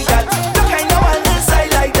like that. The kind of wildness, I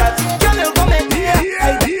like that. Girl, you come in here,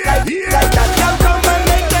 I like that. Girl, come and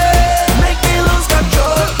make me lose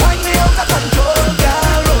control. Wind me out of control,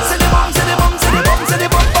 girl. Say the bum,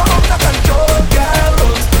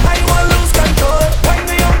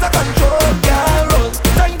 out of control.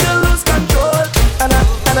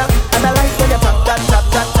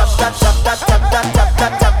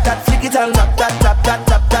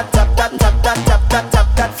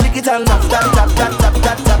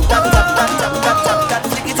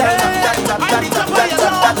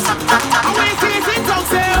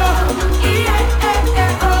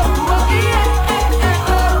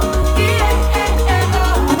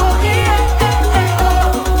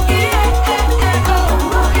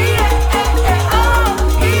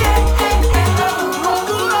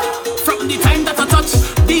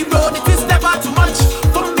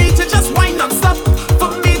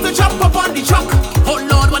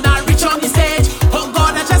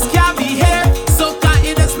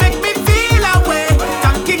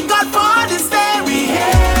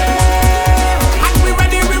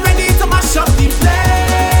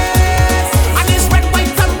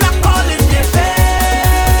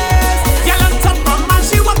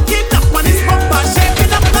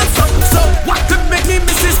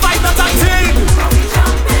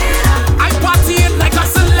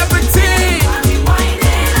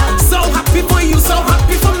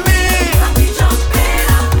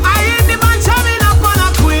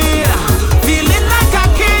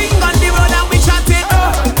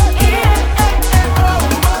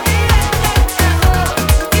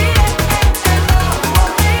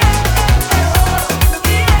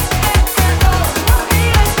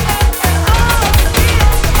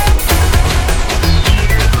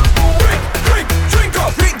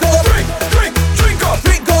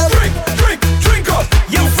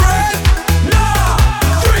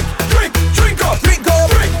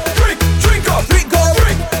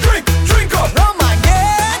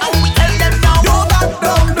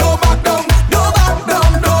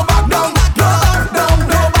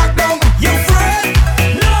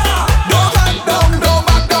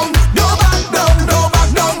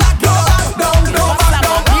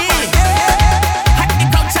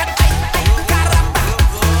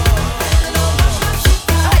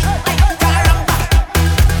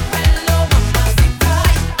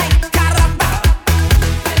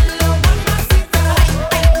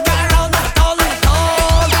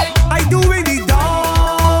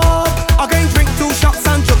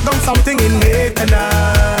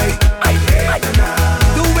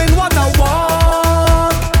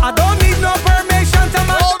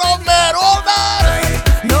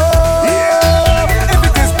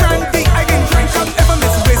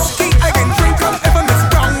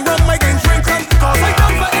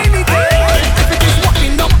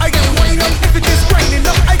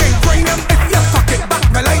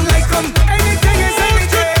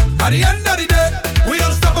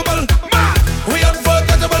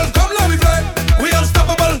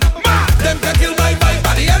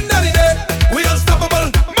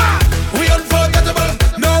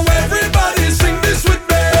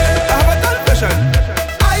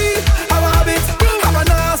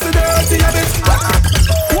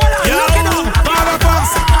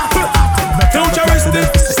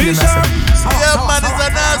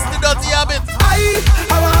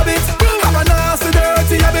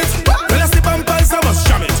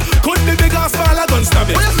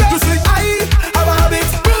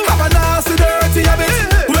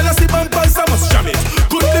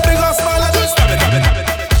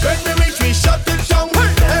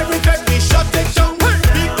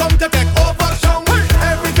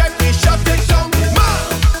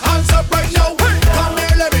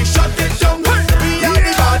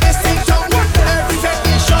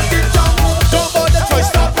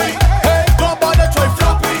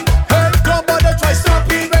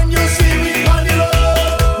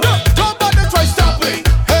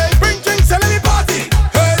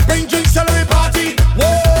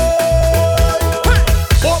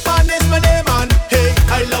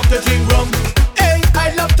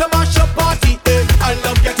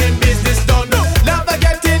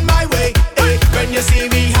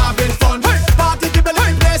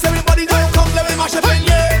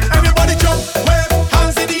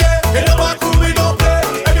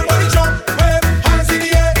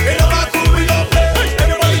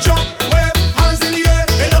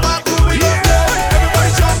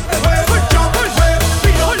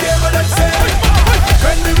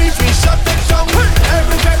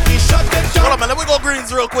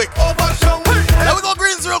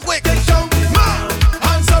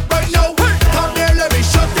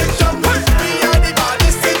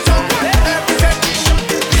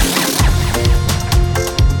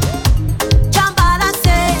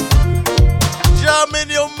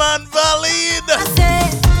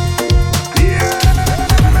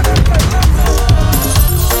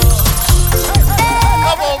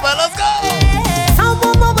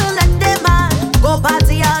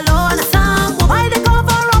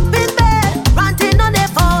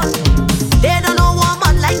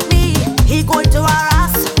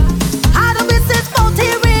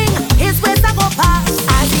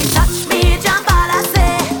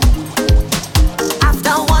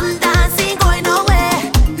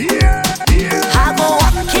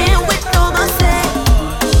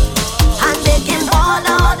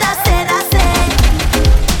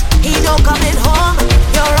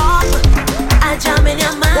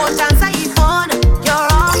 One dance I phone, you're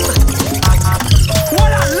up.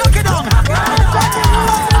 What a look it on.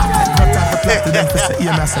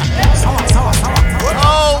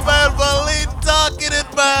 Oh man, Valine talking it,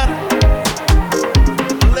 man.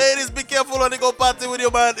 Ladies, be careful when you go party with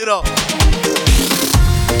your man, you know.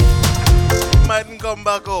 Mightn't come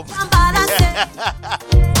back home.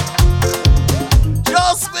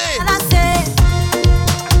 Trust me.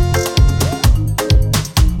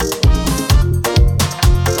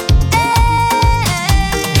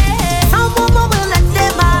 Some woman will let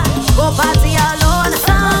them man go party alone.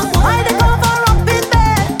 Some why they cover up in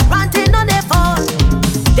bed, ranting on their phone.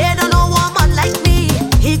 They don't know woman like me.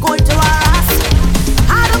 He going to harass.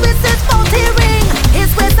 How do we sit faulty ring?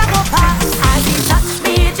 His waist I go past. As he touch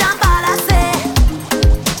me, Jambala say.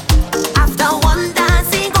 After one dance,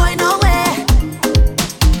 he going nowhere.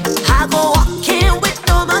 I go walking with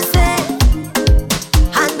no mercy.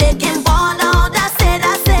 And they can ball out, that's it.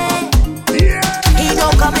 He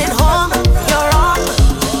don't coming home, you're wrong.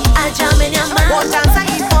 I jam in your man. One dance I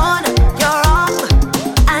eat on, you're wrong.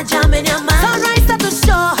 I jam in your man. Sunrise at the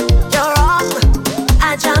shore, you're wrong.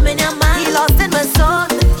 I jam in your man. He lost in my soul,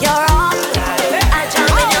 you're wrong. I jam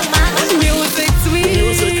in your man. Music sweet.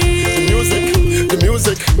 The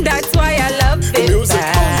music. That's why I love it. The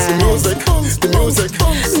music.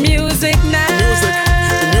 Music now.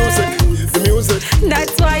 The music.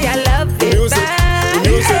 That's why I love it. The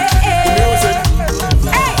music.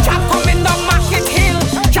 Hey, Chap coming down Market Hill.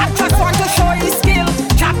 Chap just want to show his skill.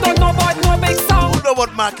 Chap don't know about no big sound. Who know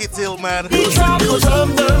about Market Hill, man? He jam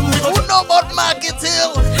them. Who know about Market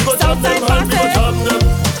Hill? Southside Party.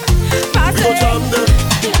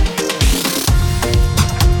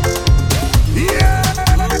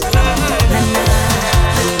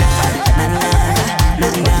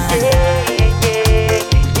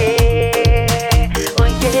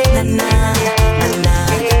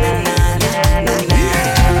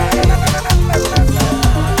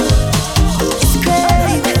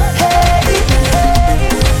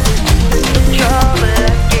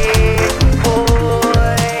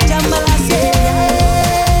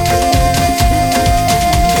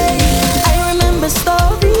 I remember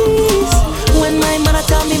stories when my mother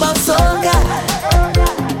tell me about soca.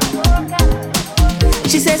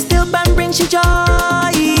 She says still band brings she joy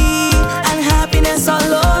and happiness all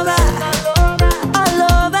over, all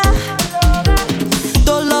over.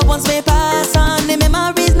 Though loved ones may pass on, the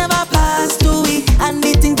memories never pass to we. And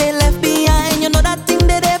the things they left behind, you know that thing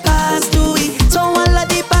that they pass to we. So all of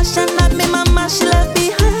the passion that me mama she left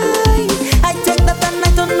behind, I take that and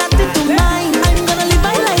I turn that into mine. I'm gonna live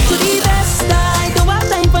my life to the best. I don't have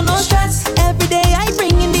time for no stress. Every day I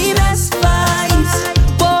bring in the best vibes,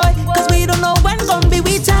 boy, cause we don't know when gonna be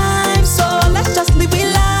we time. So let's just live we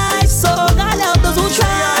life. So God help those who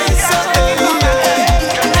try. So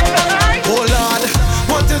Oh Lord,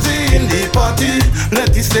 what you see in the party?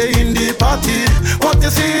 Let it stay in the party. What you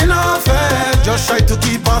see in our fair? Just try to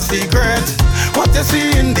keep a secret. What you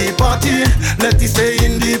see in the party? Let it stay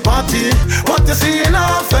in the party. What you see in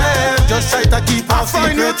our fair? Just try to keep a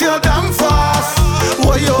secret. You're damn fast.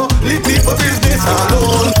 Why you leave people business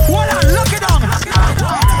alone? What a look it on.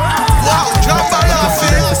 Wow, jump on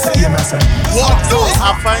What do?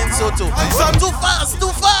 I find so too. Some too fast,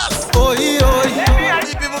 too fast. Oi, oi.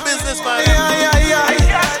 Leave people business, man.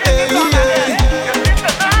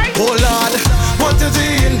 Oh Lord, what you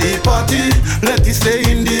see in the party? Let it stay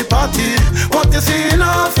in the party. What you see in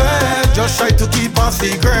our fair? Just try to keep a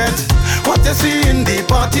secret. What you see in the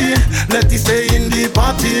party? Let it stay in the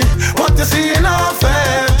party. What you see in our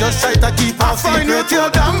fair? Just try to keep a secret.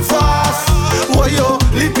 You're damn fast. Why you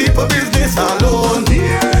leave people business alone?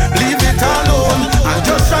 Leave it alone and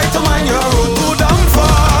just try to mind your own. Too damn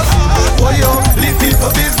fast. Why you leave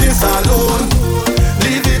people business alone?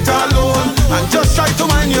 Leave it alone and just try to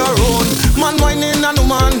mind your own. Man whining and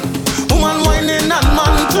woman whining and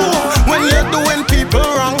man too. When you're doing people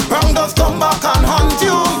wrong, wrong does come back and hunt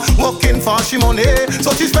you. Working for she money,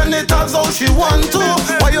 so she spend it as how she want to.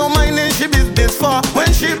 Why you minding she business for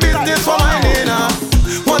when she business for minding her?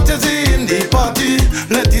 What you see in the party?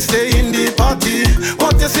 Let it stay in the party.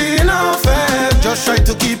 What you see in our fair? Just try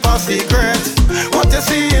to keep a secret. What you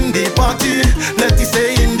see in the party? Let it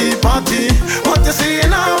stay in the party. What you see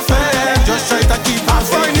in our fair? Just try to keep a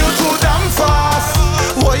secret. Find you too damn fast.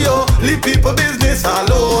 Why you leave people business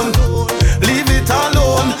alone? Leave it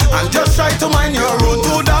alone and just try to mind your road.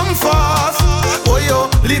 Too damn fast. Why you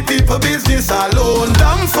leave people business alone?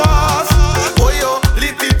 Damn fast. Why you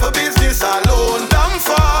leave people business alone? Damn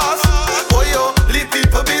fast. Why you leave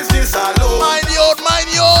people business alone? Mind your, mind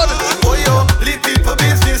your. Why you leave people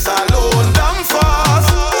business alone? Damn fast.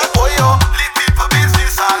 Why you leave people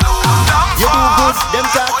business alone?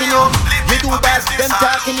 bad, them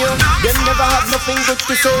talking you. Them never have nothing good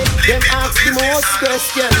to say. Them ask the most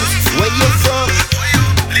questions. Where you from?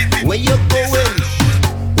 Where you going?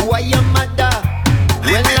 Who are your mother?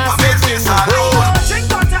 When last you been home? Drink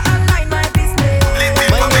water and mind my business.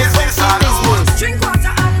 Mind your funky business. Drink water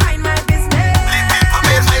and mind my business.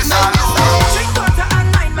 Drink water and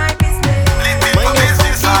mind my business. Mind your funky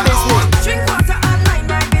business. Drink water and mind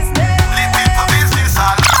my business.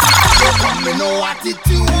 Me no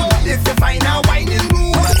attitude. If you find a whining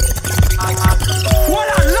mood. Hold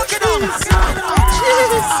on, look it up.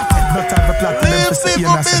 Leave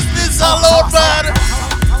people business alone, man.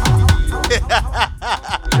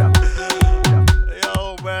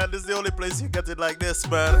 Yo, man, this is the only place you get it like this,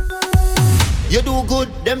 man. You do good,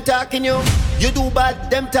 them talking you. You do bad,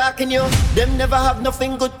 them talking you. Them never have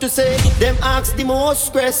nothing good to say. Them ask the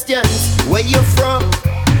most questions. Where you from?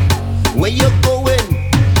 Where you going?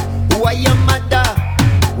 Who are your mother?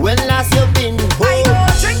 When last you been home? I go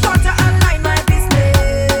drink water and mind my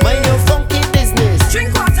business. Mind your funky business.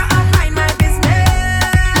 Drink water and mind my business.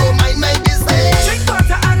 Oh, mind my business. Drink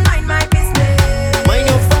water and mind my business. Mind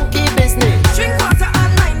your funky business. Drink water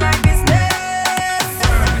and mind my business.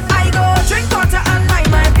 I go drink water and mind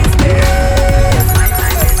my business.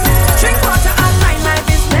 Drink water and mind my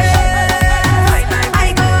business. I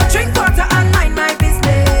go drink water and mind my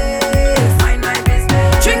business.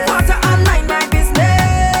 Drink water and mind my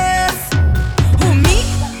business. Who me?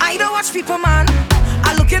 I don't watch people, man.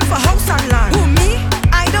 I looking for house and land. Who me?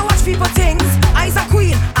 I don't watch people things. I's a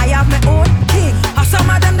queen. I have my own king. How some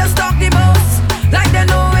of them just talk the most, like they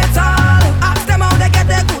know it all. Ask them how they get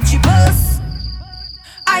their Gucci purse.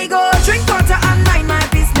 I go drink water and mind my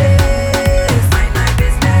business.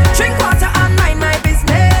 Drink water and mind my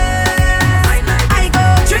business. I go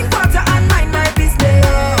drink water and mind my business.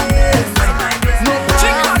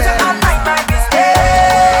 Drink water and mind my business.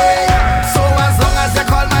 So as long as you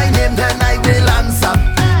call my name, then I will answer.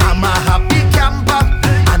 I'm a happy camper,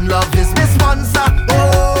 and love is my sponsor.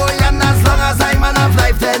 Oh, and as long as I'm man of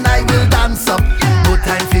life, then I will dance up. No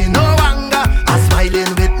time for no anger, I'm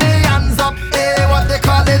smiling with me hands up. Hey, what they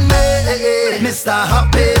calling me? Mr.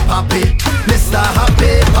 Happy Papi, Mr.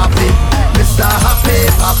 Happy Papi, Mr. Happy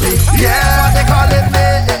Papi. Yeah, what they calling me?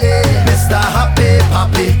 Mr. Happy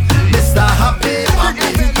Papi, Mr. Happy Papi.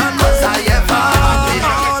 Cause I ever happy.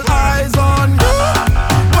 All eyes on you.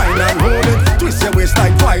 Wine and roll it. Twist your waist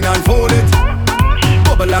like wine and fold it.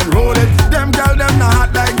 Bubble and roll it. Them girl, them not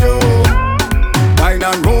hot like you. Wine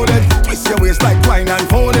and roll it. Twist your waist like wine and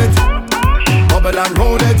fold it. Bubble and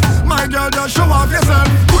roll it. My girl, just show off yourself.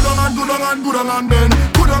 Good on and good on and good on and bend.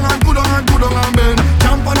 Good on and good on and good on and bend.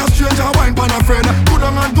 Jump on a stranger, wine on a friend. Good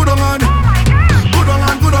on and good on and. Good on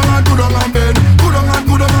and good on and good on and bend. Good on and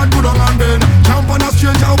good on and good on and bend. Jump on a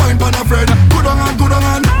stranger, wine on a friend. Good on and good on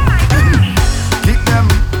and. Kick them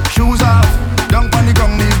shoes off. Down on the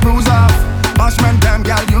ground, these bruise off. Bashman them,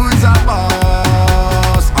 girl, you is a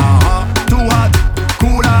boss. Too hot,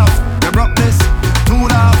 cool off. You broke this, too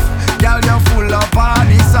off. Girl, you're full of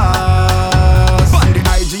party sauce. On the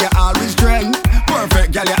IG, you always trend.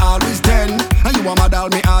 Perfect, girl, you always 10. And you a model,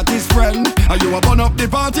 me artist friend. And you a burn up the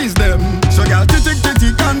parties, them. So, girl, tick, tick, tick,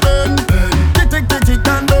 tick, and burn. Tick, tick, tick, tick,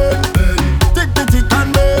 and burn. Tick, tick, tick,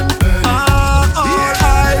 and burn. All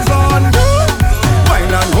eyes on you. Wine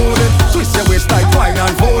and roll it. Twist your waist like wine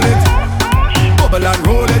and fold it. Bubble and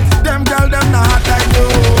roll it. Them girl, them not hot like you.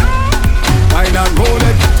 Wine and roll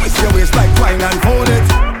it. Twist your waist like wine and fold it.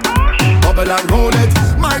 Bubble and roll it.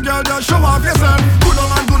 My girl, just show off yourself. Good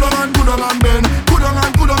on and good on and good on and bend. Good on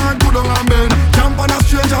and good on and good on and bend. Jump on a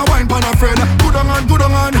stranger, wine on a friend. Good on and good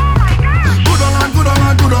on and. Good on and good on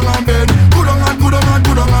and good on and bend. Good on and good on and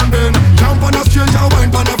good on and bend. Jump on a stranger,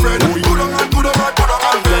 wine on a friend. Good on and good on and good on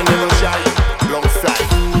and bend. Never shy, long side.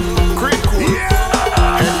 Creep cool.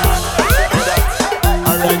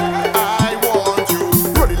 Alright, I want you.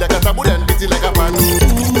 Roll it like a taboo, then beat it like a pan.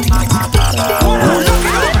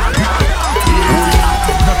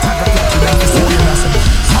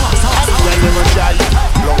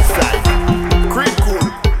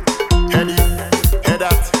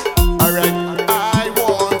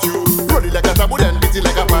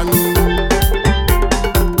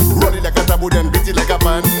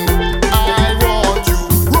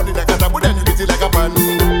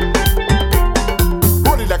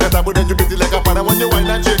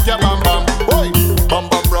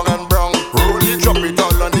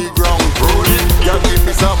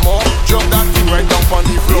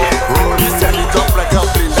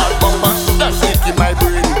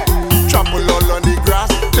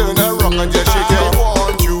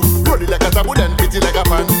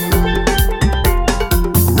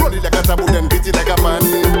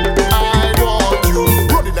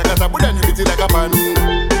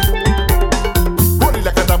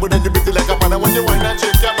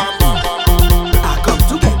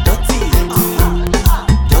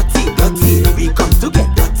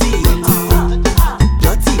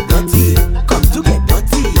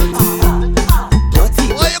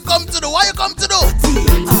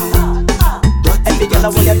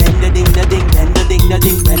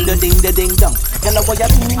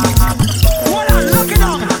 Hold on, look it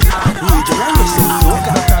up. Look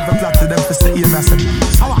at the plot to them to say you messing.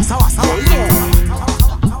 Sawa.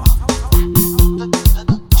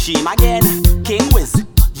 Sheem again, King Wiz,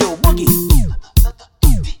 yo boogie.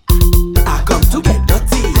 I come to get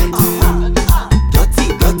dirty,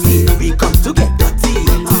 dirty. We come to get dirty,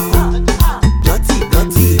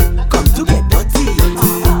 dirty. Come to get dirty,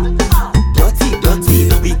 dirty.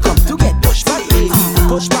 We come to get dirty.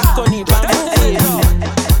 Push back on the bamboo,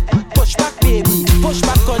 push back baby, push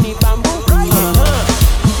back on the bamboo.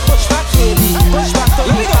 Push back baby, push back on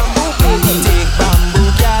the bamboo baby. Take bamboo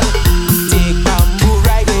girl, take bamboo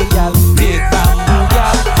right away girl, take bamboo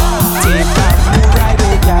girl, take bamboo right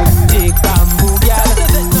away girl, take bamboo girl,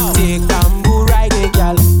 take bamboo right away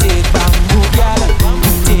girl, take bamboo girl,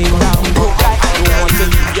 take bamboo right. I don't want to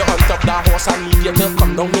leave you on top that horse. I need you to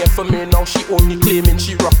come down here for me now. She only claiming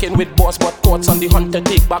she rocking with boss, but courts on the hunter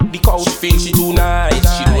take back the cow. She feels she too nice.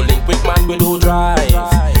 She don't link with man with no drive.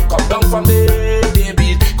 Come down from there,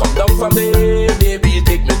 baby. Come down from there, baby.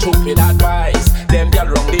 Take me through with advice. Them girl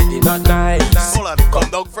wrong, they not nice. Hold on, come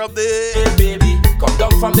down from there, baby. Come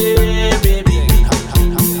down from there, baby.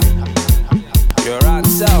 You're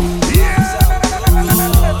handsome.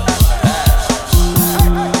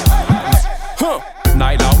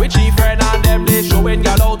 Nyla with she friend and them they showing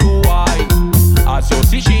y'all how to wine. As you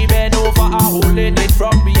see she bend over and holding it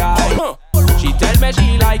from behind. She tell me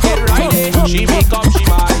she like it right. She make up she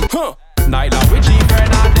mind. Nyla with she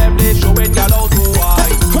friend and them they showing y'all how to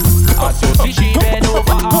wine. As you see she bend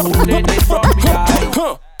over and holding it from behind.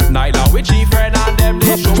 Nyla with she friend and them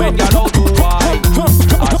they showing y'all how to wine.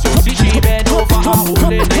 As you see she bend over and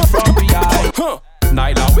holding it from behind.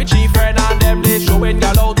 Nyla with she friend and them they showing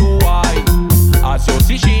y'all how to wine. As you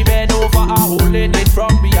see she bend over and holding it from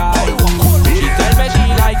behind. She tell me she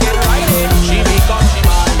like it right. She become she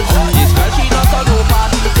mind. This girl she not on no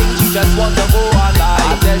party thing. She just want to go online.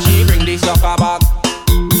 I tell she bring the sucker back.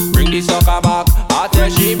 Bring the sucker back. I tell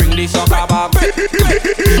she bring the sucker back.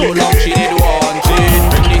 So long she did want it.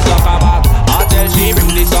 Bring the sucker back. I tell she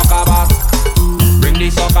bring the sucker back. Bring the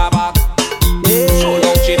sucker back. So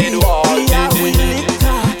long she did want it.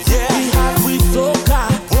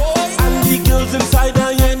 Inside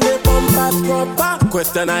I end the pump as proper.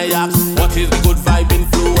 Question I ask, what is the good vibe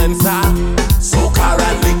influencer? Soca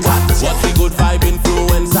and liquor. What's the good vibe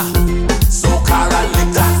influencer? Soca and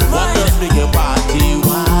liquor. What does make your party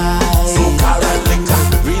wide? Soca and liquor.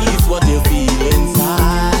 Release what you feel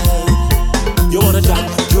inside. You wanna jump,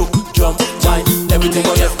 jump, wine. Everything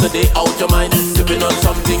on yesterday out your mind. Sipping on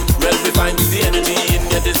something well refined. The energy in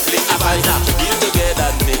your display. I find out you together,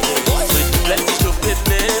 with plenty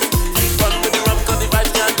stupidness.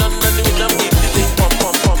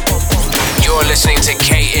 You're listening to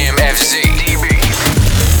KMFZ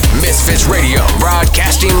MizFitz Radio,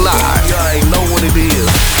 broadcasting live. You already know what it is.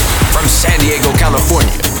 From San Diego,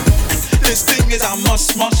 California. This thing is a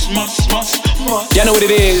must. You know what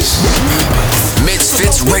it is?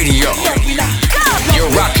 MizFitz Radio.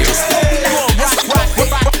 You're rocking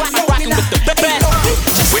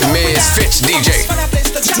with MizFitz DJ.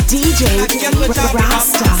 DJ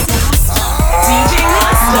Rasta. DJ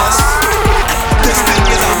Rasta. This thing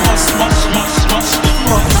is a must.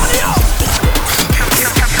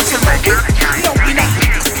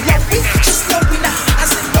 Just love we now. I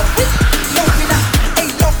said love we now. Hey,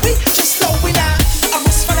 love we, just love we now. I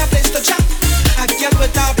must find a place to jump. I get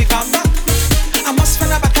with a big bamba. I must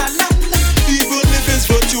find a bacchanal, even if it's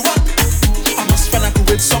virtual. I must find a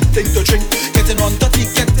with something to drink. Getting on dirty,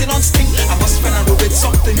 getting on sting. I must find a with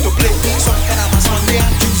something to play. Some kind of mass Monday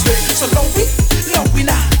and Tuesday. So love we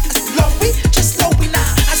now. I said love we, just love we now.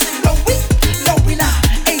 I said love we now.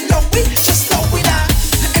 Hey, love we, just love we now.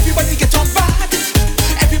 Everybody get on bad.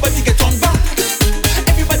 Everybody get on bad.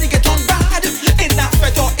 Everybody get on bad. In that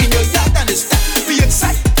fight or in your yard and it's that. We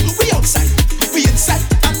inside, we outside. We inside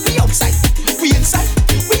and we outside. We inside,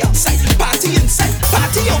 we outside. Party inside,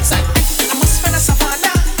 party outside. I must find a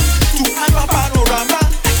savannah to have a panorama.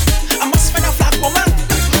 I must find a flag woman.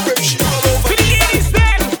 Rip shit all over. For the ladies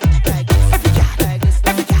then.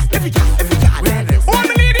 Every guy. All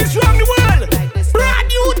the ladies around the world. Brand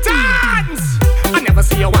new dance. I never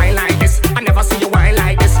see a wine like this. I never see a wine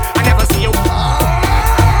like this. I never see a.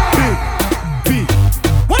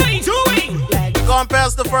 What are you doing? Going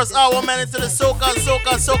past the first hour, man, into the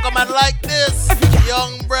soca, man, like this.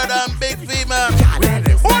 Young brother and big V, man.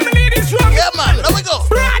 All the ladies around. Yeah, man, there we go.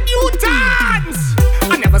 Brand new dance.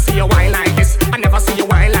 I never see a wine like this. I never see a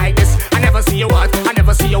wine like this. I never see a what? I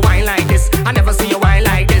never see a wine like this. I never see a wine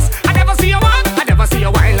like this. I never see a what? I never see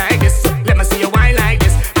a wine like this. Let me see a wine like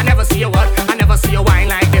this. I never see a what? I never see a wine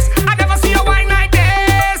like this. I never see a wine like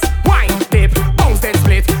this.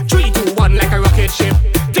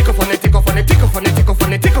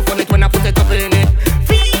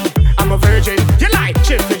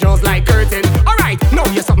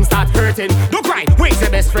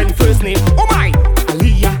 First name, oh my,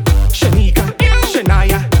 Aliyah, Shanika,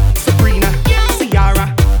 Shania, Sabrina, Ciara,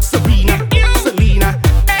 Sabrina, Selena.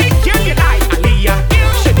 Hey, can you like Aliyah,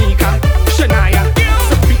 Shanika, Shania,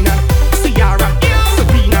 Sabrina, Ciara,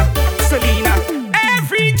 Sabrina, Selena?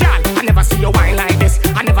 Every gal, I never see you wine like this.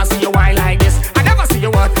 I never see you wine like this. I never see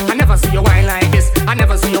you what? I never see you wine like this. I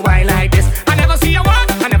never see you wine like this. I never see you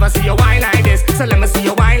what? I never see you wine like this. So let me see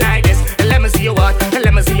you wine like this. And let me see you what? And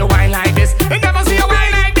let me see you wine like this. And never see you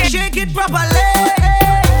wine like this. Shake it properly.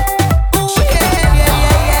 Ooh, yeah, yeah,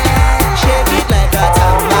 yeah, yeah. Shake it like a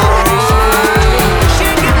tambourine.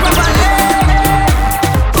 Shake it properly.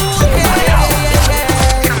 Ooh, yeah, yeah, yeah, yeah.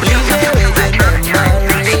 Leave me with the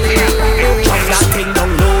memory. Drop that thing down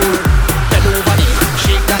low. Bend over it.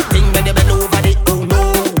 Shake that thing when you bend over it. Oh no.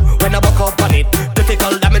 When I walk up on it,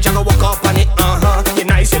 critical damage I go walk up on it. You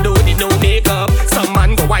nice, you do it, no makeup. Some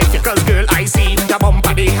man go wife you cause girl I see the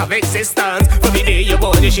bumper they have existence. For me day your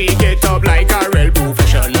body shake it up like a real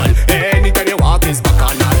professional. Anytime you walk is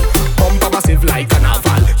bacchanal. Bumper massive like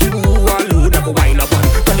carnival. You alone I go wind up on.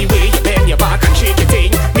 From the way you bend your back and shake your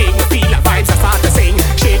thing, make me feel the vibes I start to sing.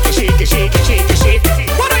 Shake it, shake it, shake it, shake it, shake it.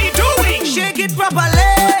 What are you doing? Shake it properly.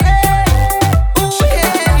 Ooh,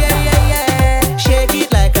 yeah, yeah, yeah, yeah. Shake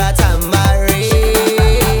it like a tambourine.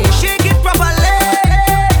 Shake it properly.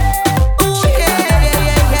 Ooh, yeah, yeah,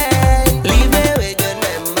 yeah, yeah. Leave me with good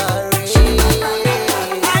memory.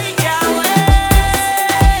 I can't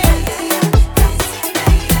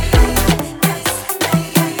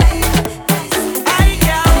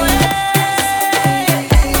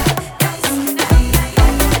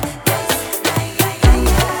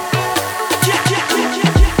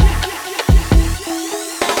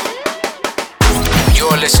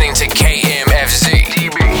You're listening to KMFZ.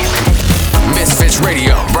 MizFitz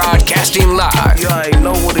Radio, broadcasting live. You already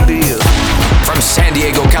know what it is. From San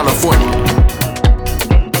Diego, California.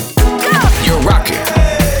 You're rocking.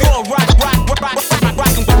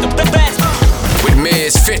 With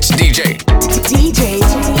MizFitz DJ. DJ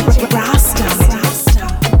Rasta.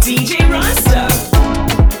 DJ Rasta.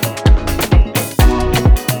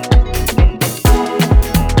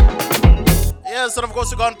 Yes, and of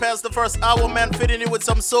course, we're gone past the first hour, man. Fitting you with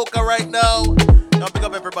some soca right now. Now, pick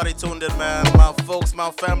up everybody tuned in, man. My folks, my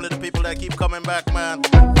family, the people that keep coming back, man.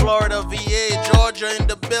 Florida, VA, Georgia in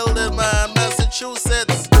the building, man.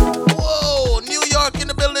 Massachusetts. Whoa, New York in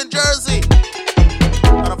the building, Jersey.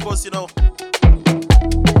 And of course, you know,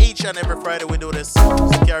 each and every Friday we do this.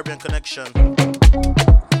 It's the Caribbean Connection.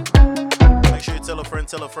 Make sure you tell a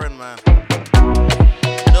friend, man.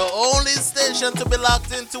 The only station to be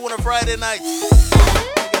locked into on a Friday night.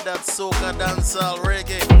 Get that soca, dancehall,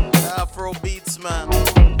 reggae, Afro beats, man.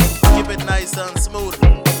 Keep it nice and smooth.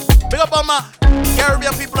 Big up on my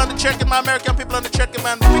Caribbean people on the check-in, my American people on the check-in,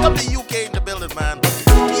 man. Big up the UK in the building, man.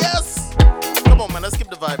 Yes! Come on, man, let's keep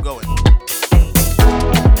the vibe going.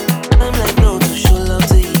 Time like now to show love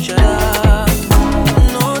to each other.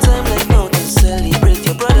 No time like now to celebrate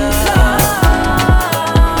your brother.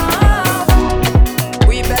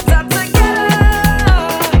 We better together.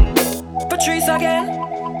 Patrice again.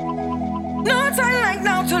 No time like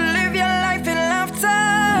now to live your life in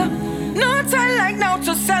laughter. No time like now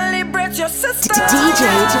to celebrate your sister. DJ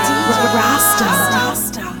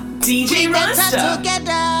Rasta. DJ Rasta.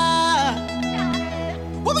 Together.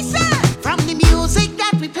 What we say? From the music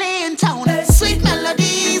that we play in town, sweet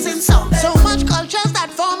melodies and sound, so much cultures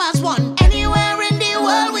that form as one. Anywhere in the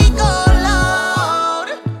world we go, Lord,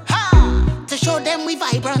 to show them we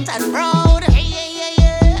vibrant and proud. Hey,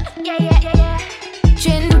 yeah.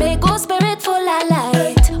 Trinbago spirit full of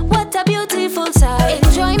light. What a beautiful sight.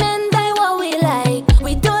 Enjoyment die what we like.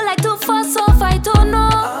 We don't like to fuss or fight, oh no.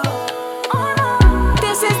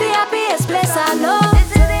 This is the happiest place I know.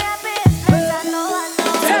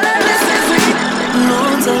 No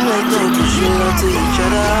time like now to show love to each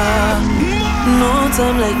other. No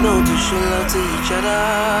time like now to show love to each other.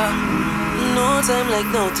 No time like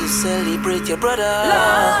now to celebrate your brother.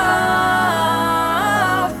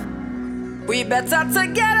 Love. We better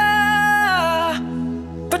together.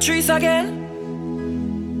 Patrice again.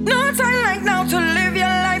 No time like now to live your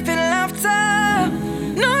life in laughter.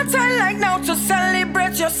 No time like now to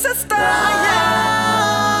celebrate your sister.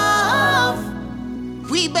 Love.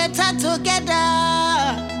 We better together.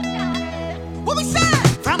 What we say?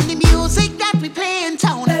 From the music that we play in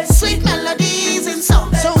town, sweet melodies and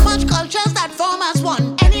sound, so much cultures that form as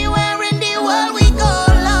one. Anywhere in the world we go,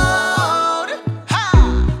 Lord,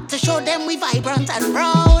 to show them we vibrant and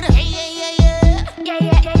proud. Hey,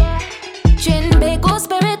 yeah. Trinbago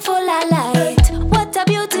spirit full of light. What a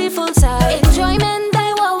beautiful sight. Enjoyment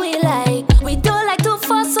die what we like. We don't like to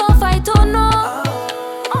fuss or fight, oh no.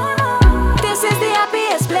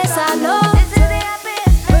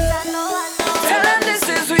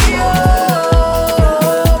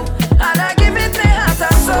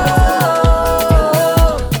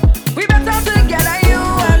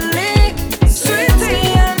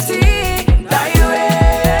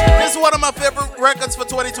 records for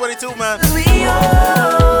 2022, man. We home,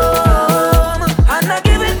 and I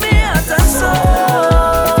give it me heart and soul.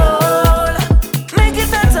 Make it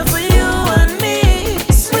better for you and me,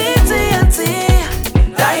 sweetie and tea.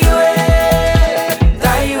 Die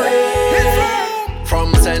way.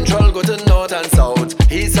 From central go to north and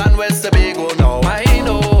south, east and west the big go now. I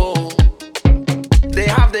know they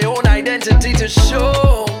have their own identity to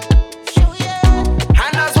show.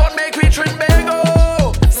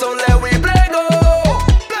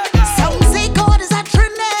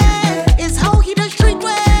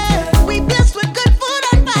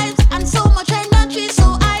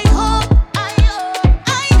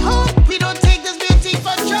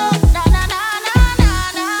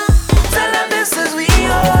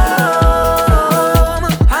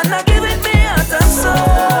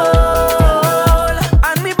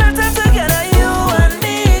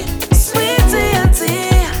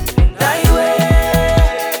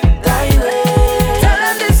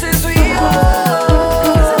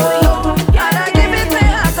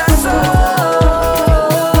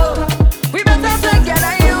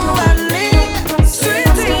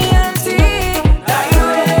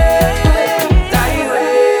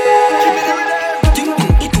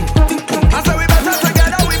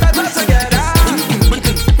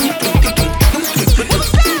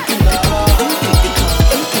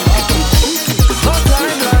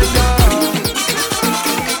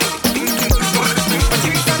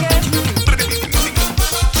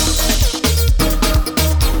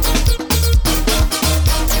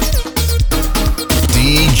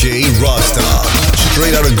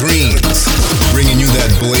 Straight out of Greens, bringing you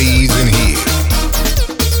that blaze in here.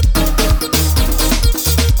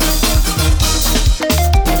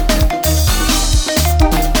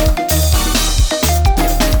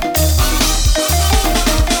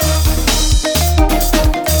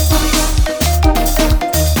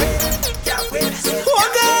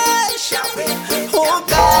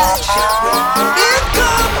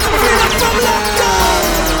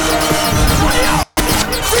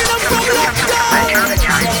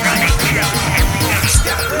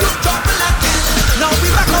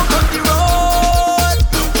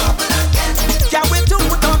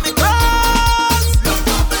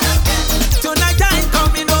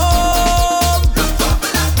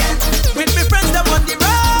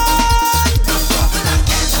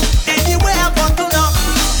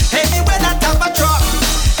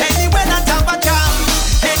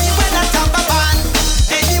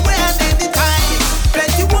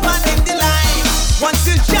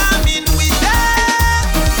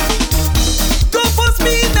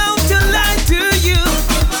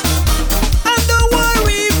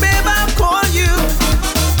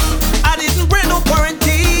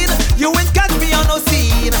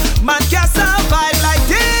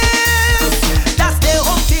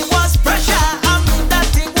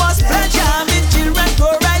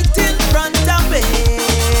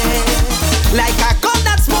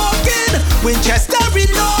 Winchester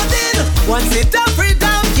reloading. Once it up, free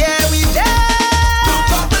down, yeah, we there.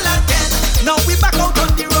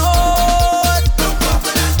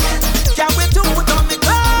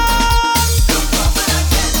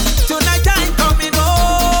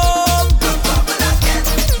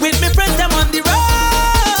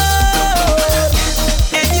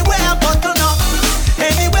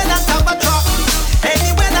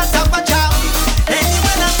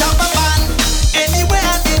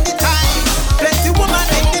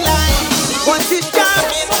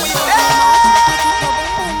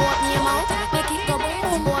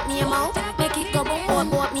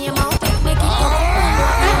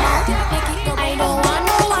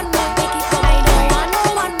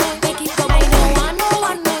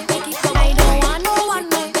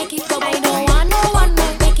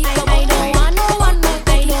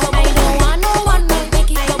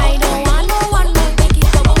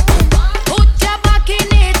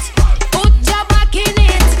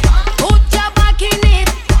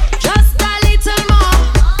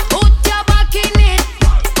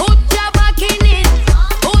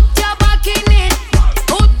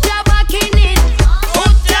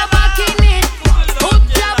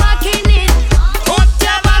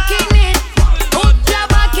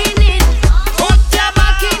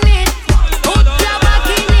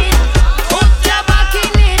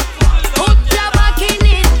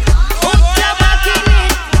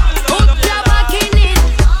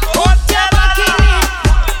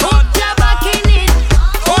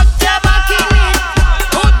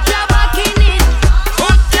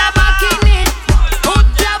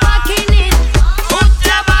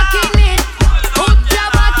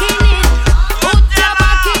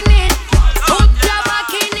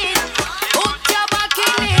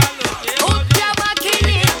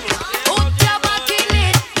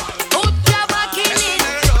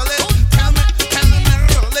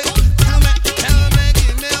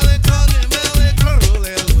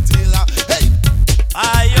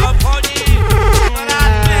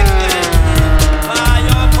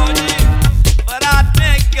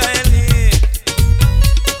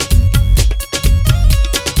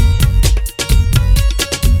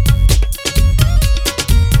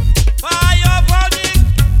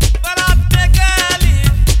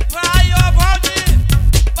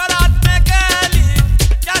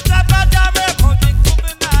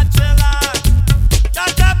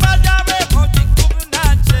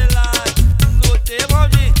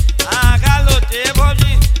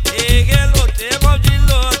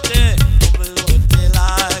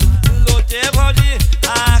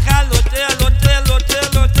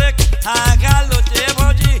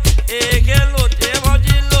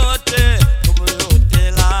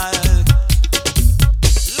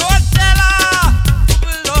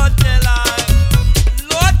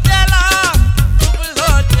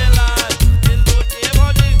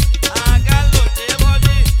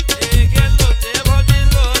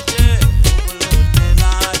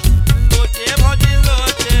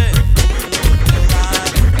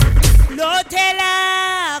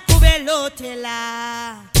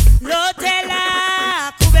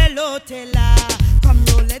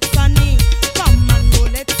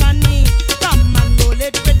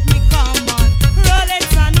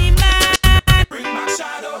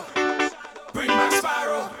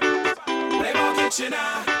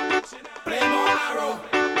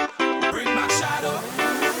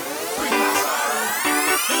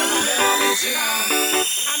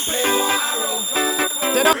 play more arrow.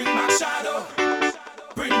 Bring back shadow,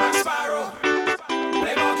 bring back sparrow.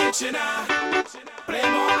 Play more Kitchener, play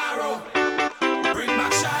more arrow. Bring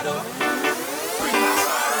back shadow, bring back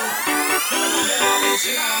sparrow. Play more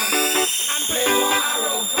Kitchener and play more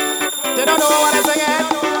arrow. They don't know what they're singing.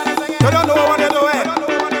 They don't know what they're doing.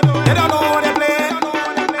 They don't know what they're playing,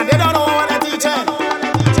 and they don't know what they're teaching.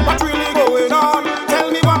 What really going on? Tell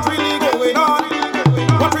me what really going on.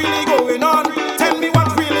 What really going on? Tell me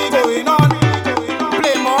what really going on.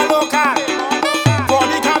 Play more local for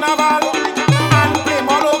the carnival, and play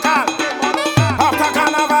more local after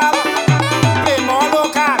carnival. Play more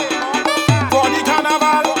local for the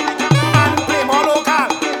carnival, and play more local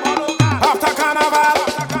after carnival.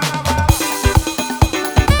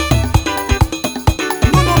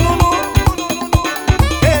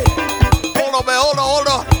 Hold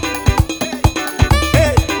on.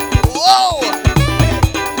 Hey. Whoa.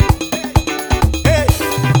 Hey.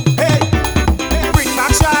 Bring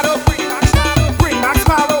back shadow. Bring back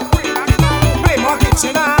sparrow. Play more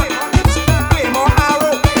Kitchener. Play more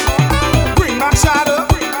arrow. Bring back shadow.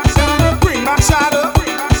 Bring back shadow.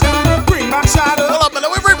 Bring back shadow. Hold up, man.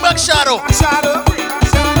 Let me bring back shadow. Bring back shadow.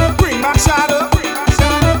 Bring back shadow.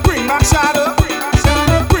 Bring back shadow. Bring back shadow.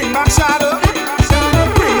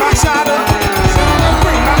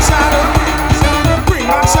 Bring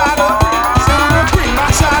back shadow. Bring back shadow. Bring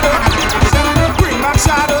back shadow. Bring back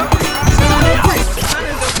shadow.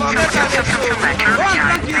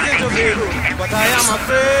 But I am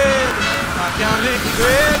afraid I can't make it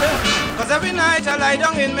great. Cause every night I lie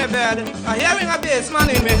down in my bed, I'm hearing a bassman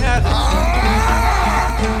in my head.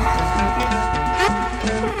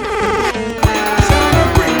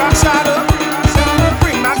 Bring back shadow.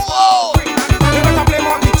 Bring back. Whoa. You better play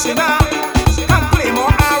more Kitchener and play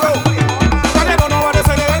more arrow. Cause they don't know what they're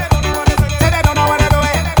singing. Say they don't know what they're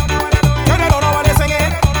doing. Cause they don't know what they're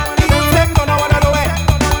singing. Even them don't know what they're doing.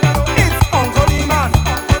 It's Uncle D-Man,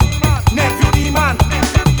 Nephew D-Man,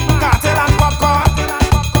 Cartel and Popcorn.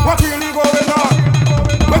 What really going on?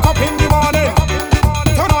 Wake up in the morning,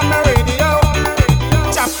 turn on the radio.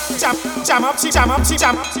 Jam up, wake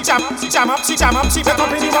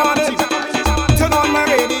up in the morning, turn on my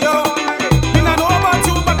radio. Me nah know about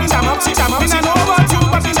you, but me jam up. Me nah know about you,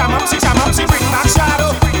 but me jam up. Bring back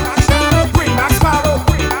shadow, bring back sparrow.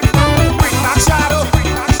 Bring back shadow,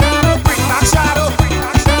 bring back shadow.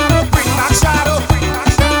 Bring back shadow,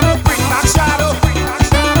 bring back shadow.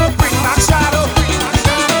 Bring back shadow,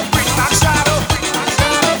 bring back shadow.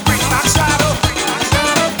 Bring back shadow,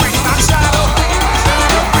 bring back shadow.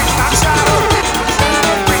 Bring back shadow,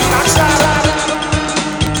 bring back shadow.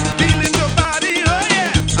 Feeling your body, oh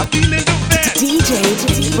yeah, I'm feeling your bed. DJ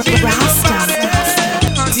Rasta.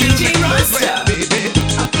 DJ Rasta.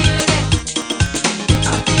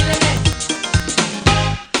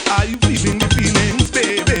 Are you feeling the feelings,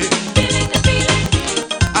 baby?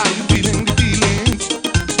 Are you feeling the feelings?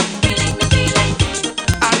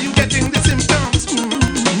 Are you getting the symptoms?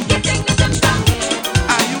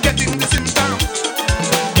 Are you getting the symptoms?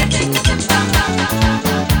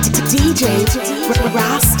 DJ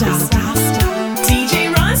Rasta. DJ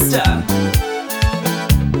Rasta.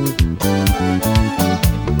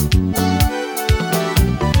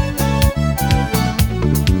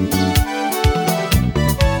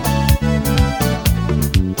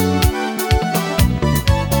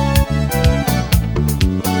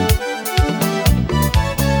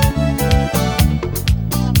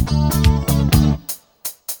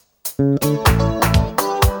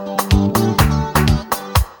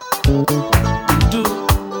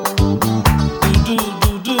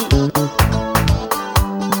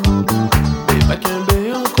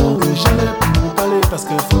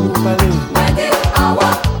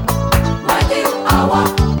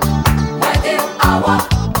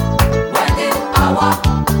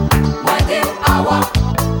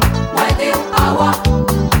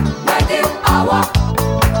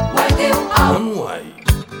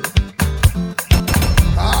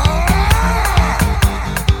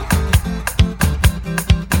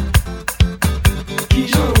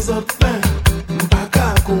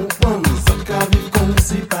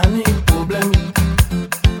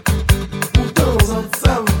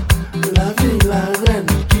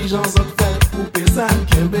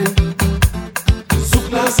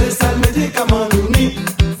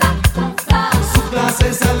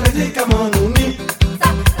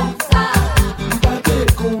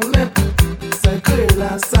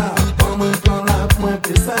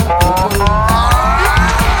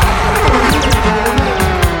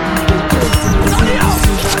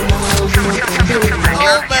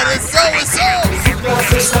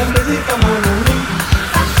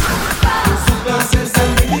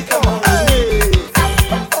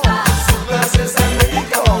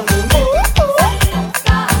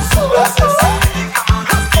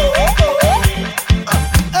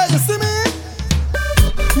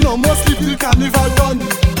 carnival run.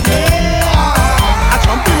 Yeah, I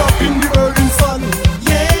jumping up in the early sun.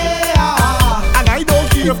 Yeah, and I don't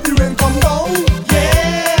care if the rain come down.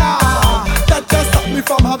 Yeah, that just stop me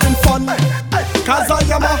from having fun. 'Cause I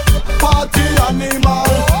am a party animal,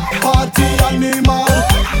 party animal,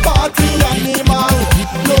 party animal.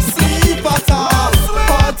 No sleep at all.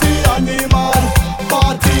 Party animal,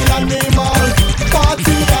 party animal,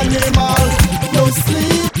 party animal. No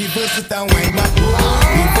sleep. Reverse it and wind back.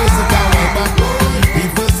 Reverse it and wind back.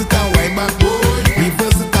 Reverse it and wind back.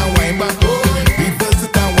 Reverse it and wind back. Reverse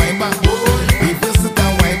it and wind back. Reverse it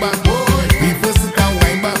and wind back. Reverse it and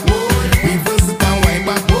wind back. Reverse it and wind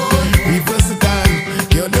back. Reverse it and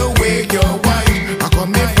you know where you're wine. I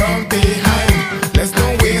come in from behind. Let's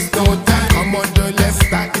don't waste no time. Come on, girl, let's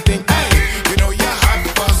start the thing. Hey, you know you're hot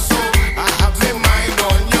for so. I have my mind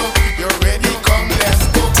on you. You're ready, come, let's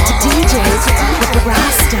go. DJ with the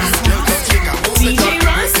Rasta. DJ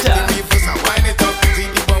Rasta. Wind it up, see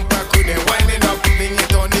the bumper could then wind it up. Bring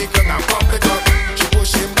it on the ground and pump it up. She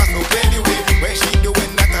pushing back, no play the way. When she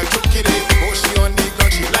doing that, I joke it. Oh, she on the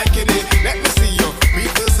ground, she like it. Let me see you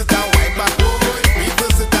reverse it and wind back.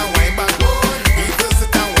 Reverse it and wind back. Reverse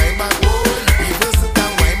it and wind back. Reverse it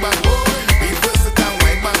and wind back. Reverse it and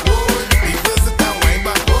wind back. Reverse it and wind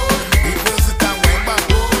back. Reverse it and wind back.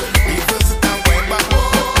 Reverse it and wind back.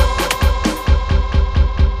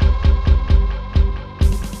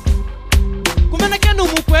 Kumenekenu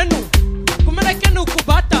mukwenu, kumenekenu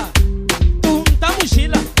kubata. Tunta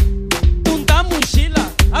mushila.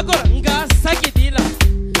 Agora nga sagidila.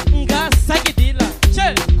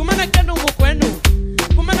 Che, kumenekenu mukwenu,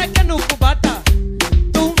 kumenekenu kubata.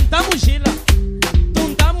 Tunta mushila.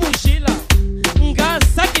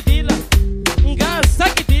 Nga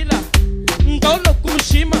sagidila. Ndolo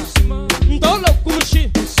kumushima. Ndolo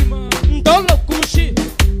kumushi.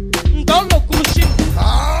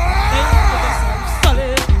 Sale,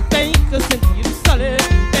 tem que sentir o sale,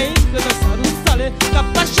 tem que dançar o sale.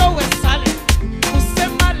 Capachou é sale, o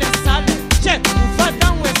semal é sale, che, o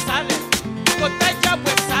vadão é sale, bota diabo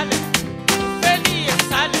é sale, o feli é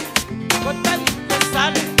sale, bota é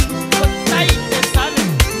sale, bota é sale,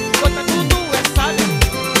 bota tudo é sale,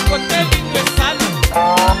 bota linho é sale,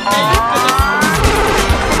 tem que dançar o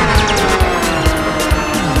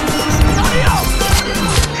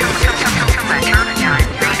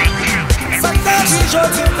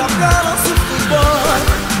Jodi ta gala sou football.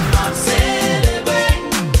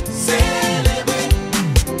 Celebrate.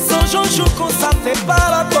 São Jojo com sa fait pas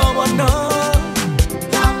la bonne non.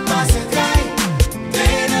 Papa se trai,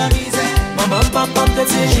 dynamisé. Maman papa te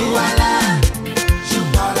dit. Jouala.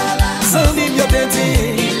 Sandy yo te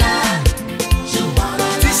dit.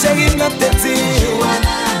 Ti chéri me te dit.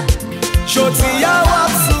 Jodi a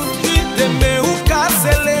wap sou ki de me ou ka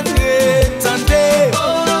célébrer. Tande.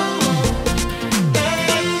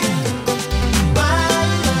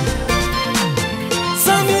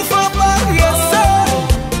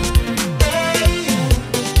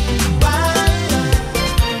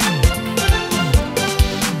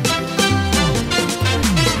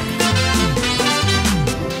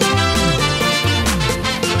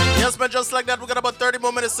 Just like that, we got about 30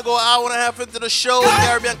 more minutes to go, hour and a half into the show,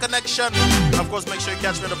 Caribbean Connection. And of course, make sure you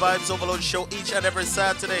catch me on the Vibes Overload show each and every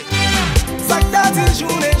Saturday. At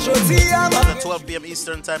 12 p.m.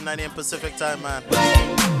 Eastern Time, 9 a.m. Pacific Time, man.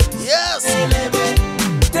 Yes!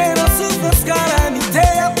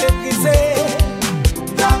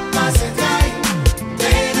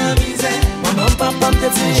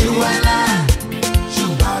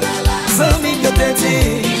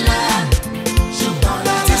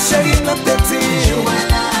 Chéri nan teti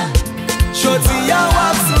Jodi a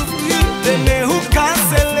wap soufri Deme ou ka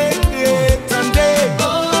celebre Tande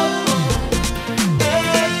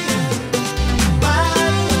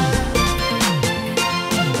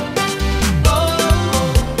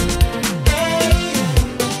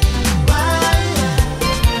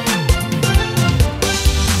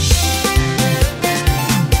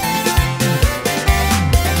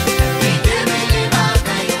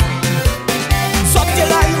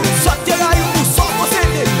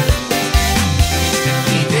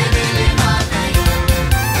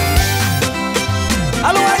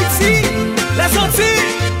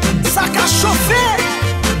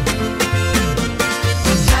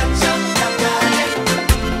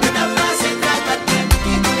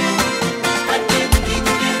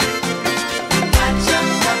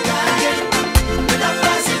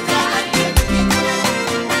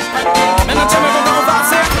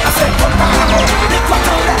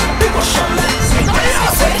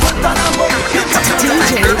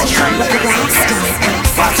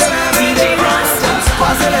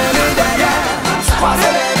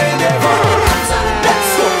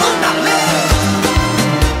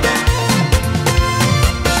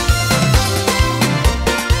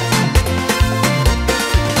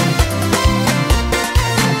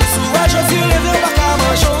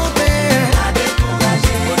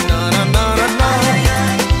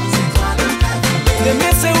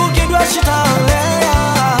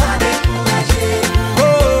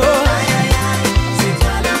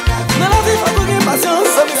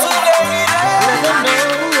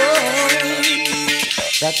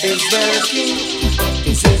that Israel's king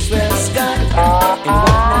is Israel's God. In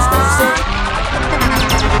oneness they say.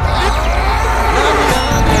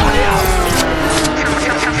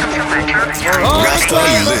 Rasta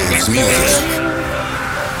lives music.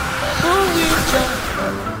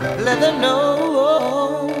 Let them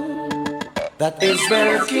know that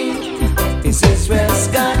Israel's king is Israel's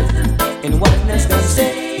God. In oneness they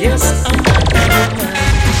say, yes, I'm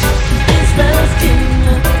Israel's king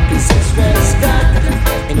is Israel's God.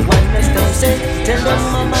 In oneness they say, tell them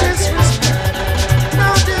mama. No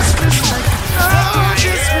disrespect, brother man.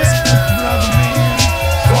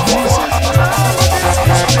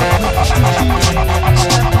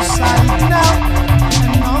 Step aside now.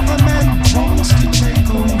 Another man wants to take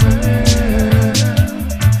over.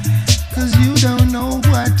 'Cause you don't know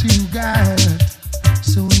what you got.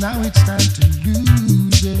 So now it's time to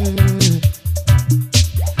lose it.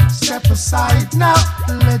 Step aside now,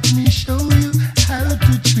 let me show you how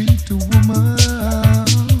to treat a woman.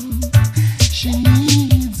 She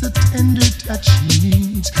needs a tender touch, she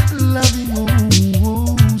needs loving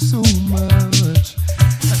oh so much.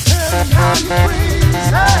 I tell you how you praise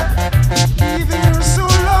her, leaving her so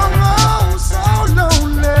long, oh so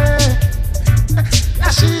lonely.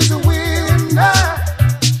 Now she's a winner,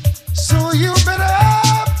 so you better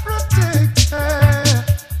protect her.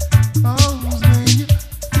 'Cause when you're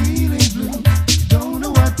feeling blue, you don't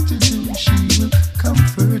know what to do. She will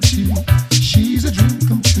comfort you. She's a dream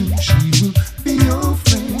come true. She will be your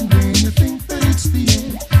friend when you think that it's the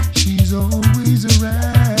end. She's always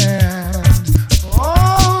around.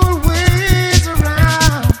 Always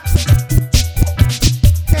around.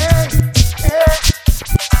 Hey, hey.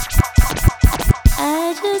 I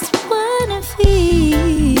just wanna feel.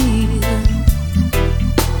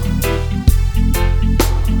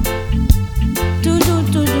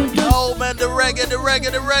 Oh man, the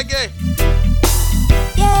reggae.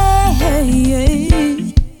 Yeah.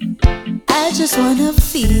 I just wanna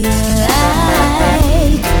feel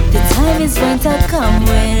like the time is going to come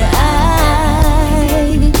when I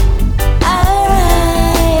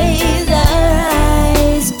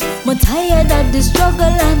rise. More tired of the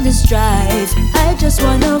struggle and the strife. I just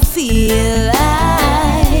wanna feel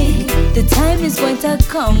like the time is going to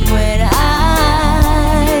come when I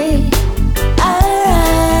rise.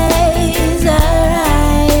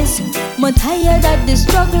 More tired of the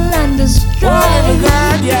struggle and the strife. Oh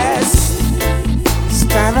God, yes. You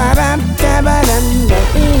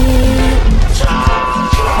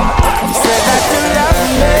said that you love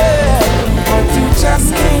me, but you just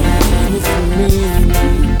can't be with me.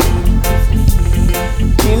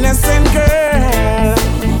 Innocent girl,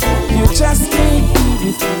 you just can't be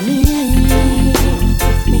with me.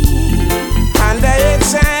 And a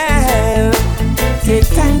child, take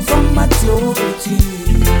time for maturity.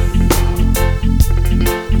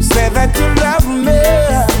 You said that you love me,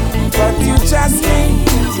 but you just can't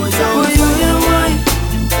be with me.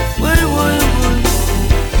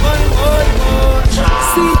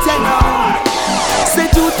 See it now. Say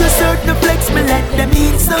due to certain flex, me let them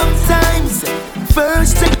in sometimes.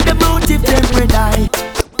 First check the motive, then we die.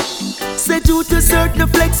 Say due to certain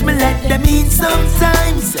flex, me let them in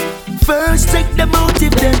sometimes. First check the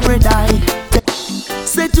motive, then we die.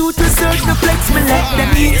 Say due to certain flex, me let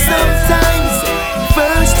them in sometimes.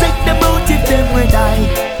 First check the motive, then we die.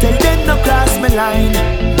 Tell them no cross my line.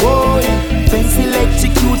 Boy, fancy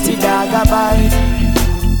electrocuted dog a bite.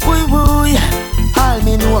 Boy, all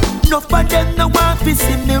me know, enough of them no want to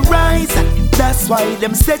see me rise. That's why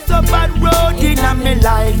them set up a road in a me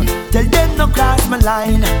life. Tell them no cross my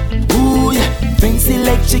line. Ooh, fancy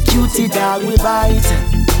electrocuted dog we bite.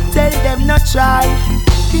 Tell them no try.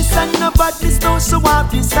 This and no badness, no show off,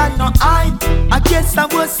 this and no hype. I guess I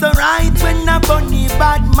was so right when I bunny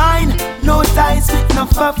bad mind. No ties with no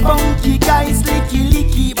funky guys,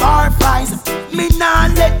 licky bar flies. Me nah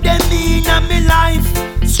let them in on me life.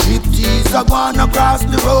 Striptease I gone across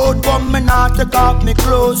the road, but me not take off me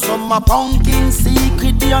clothes. So my pumpkin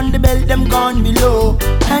secret beyond the belt, them gone below.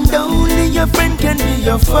 And only your friend can be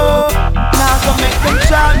your foe. Now go make them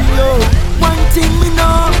try me, yo. One thing me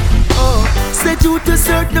know, say due to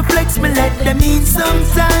certain flex, me let them in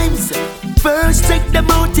sometimes. First check the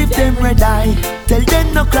motive, then red eye. Tell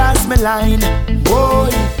them no cross my line. Boy,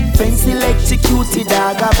 fancy electrocuted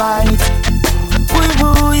dog a bite.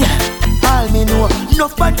 Boy, all me know,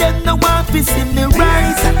 enough of them no want to see me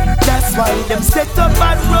rise. That's why them set up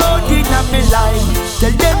a road in a me life.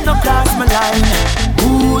 Tell them no cross my line.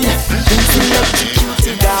 Boy, fancy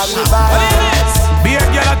electrocuted dog a bite. Be a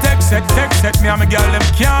girl a text me and my girl them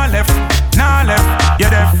can't left, nah left, you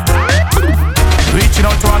deaf. Reaching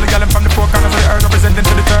out to all the girl them from the four corners of the earth representing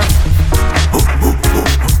to the turf.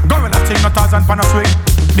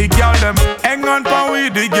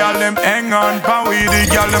 the girl them. Hang on, pa we the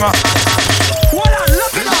girl them.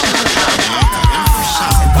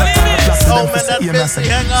 Oh man, that busy.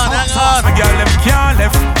 Hang on. The girl them can't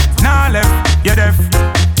left, nah left, you deaf.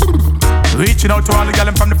 Reaching out to all the girl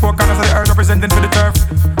them from the four corners of the earth, representing for the turf.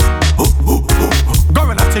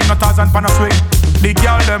 Gorilla thing, no Tarzan pan a swing. The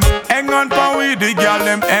girl them, hang on pa we, the girl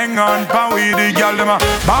them, hang on pa we, the girl them.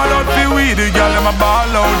 Ball out for we, the girl them,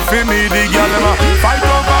 ball out for me, the girl them. Fight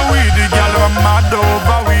over we, the girl them, mad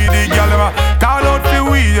over we, the girl them. Call out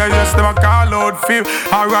for we, yes them call out for.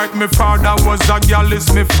 Alright, me father was a girl,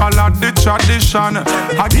 is me follow the tradition.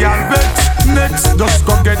 A girl bet next, just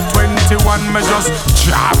go get 21. Me just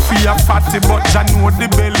drop for a fatty, but I know the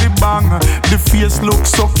belly bang. The face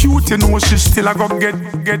looks so cute, you know she still a go get.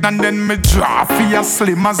 And then me drop for a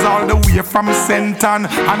slim as all the way from Senton.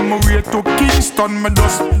 And me way to Kingston, me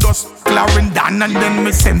just Clarendon. And then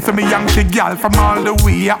me send for me Yankee girl from all the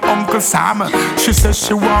way a Uncle Sam. She says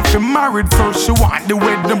she want to married first, she want the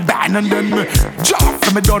wedding band. And then me drop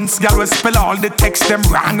for me dunce girl, we spell all the text them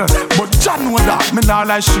wrong. But John know that, me now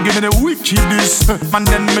like she give me the wickedest. And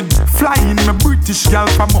then me fly in me British girl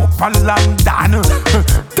from up a London.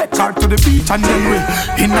 Take her to the beach and then we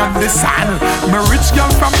in on the sand. Me rich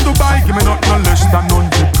girl from Dubai, give me not no less than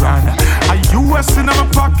 100 grand. A US in my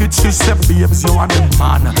pocket, she said, babes, you want the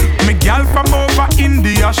man. Me girl from over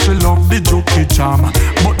India, she love the jokey charm.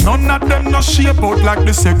 But none of them no shape out like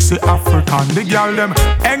the sexy African. The girl them,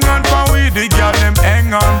 hang on for we, the girl them,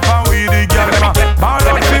 hang on for we, the girl them. Ball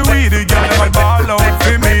out for we, the girl them, ball out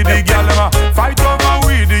for me, the girl them. Fight over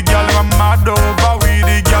we, the girl them, mad over we,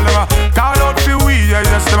 the girl them. Call out for we,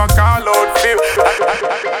 yes them call out for.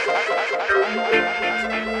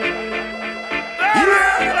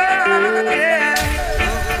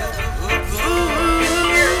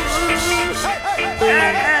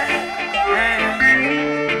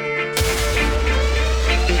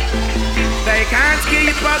 They can't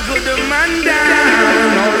keep a good man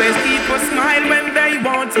down. Always keep a smile when they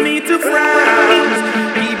want me to frown.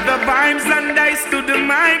 Keep the vibes and I stood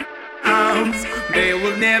my ground. They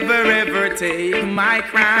will never ever take my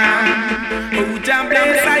crown. Who jam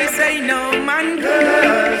bless, I say no man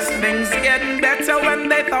curse. Things getting better when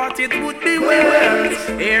they thought it would be worse.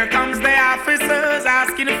 Here comes the officers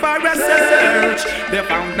asking for a search. They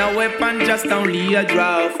found no weapon, just only a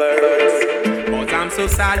draw first. But I'm so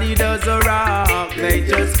solid as a rock, they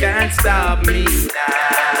just can't stop me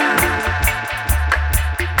now.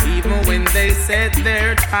 Even when they set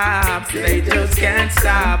their traps, they just can't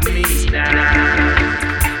stop me now.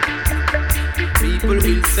 People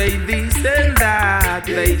will say this and that,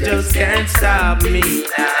 they just can't stop me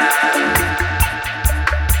now.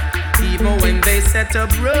 Even when they set up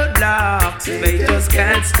roadblocks, they just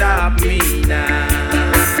can't stop me now.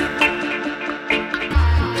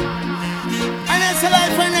 It's a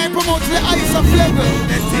life when I promote the highest of level.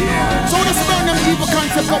 So the burn them people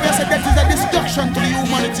concept of I said that is a destruction to the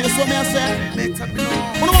humanity. So me I say,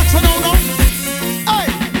 wanna watch it now? Hey,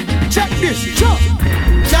 check this, check.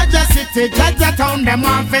 Jaja City, Jaja Town, them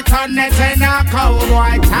want to turn it in a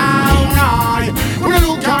cowboy town. Wanna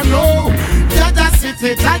look and know. Jaja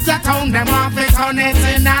City, Jaja Town, them want to turn it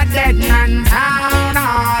in a dead man town.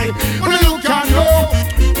 Wanna look and know.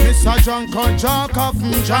 Mr. John Conjaka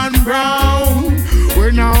from John Brown.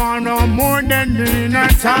 We now want no more than in a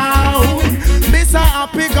town. Mr.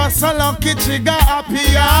 Happy got so lucky, she got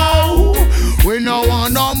happy out. We now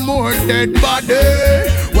want no more dead body.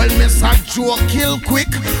 Well, Mr. Joe kill quick.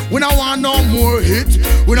 We don't want no more hit.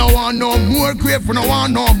 We don't want no more grave. We don't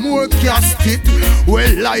want no more casket.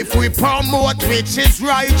 Well, life we promote, which is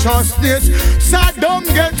righteousness. So don't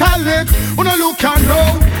get a lick. We don't look and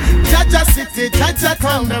know. Jaja City, Jaja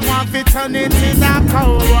Town, them want to turn it in a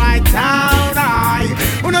cowboy town.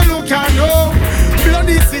 We don't look and know.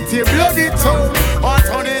 Bloody city, bloody town, or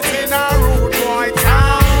turn it in a rude boy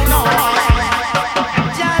town.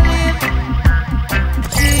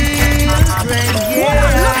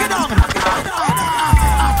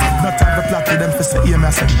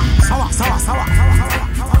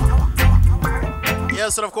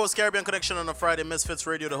 Yes, and of course, Caribbean Connection on a Friday. MizFitz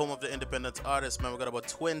Radio, the home of the independent artists. Man, we got about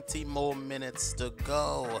 20 more minutes to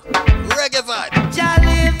go. Reggae vibe.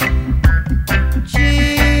 Jolly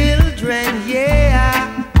children,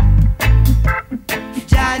 yeah.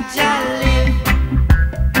 Jolly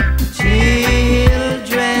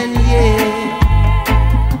children, yeah.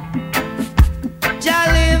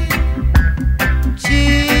 Jolly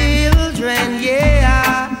children,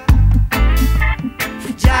 yeah.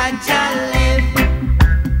 Jolly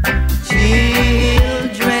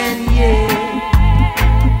children, yeah.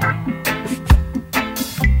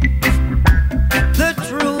 The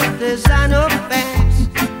truth is an offense.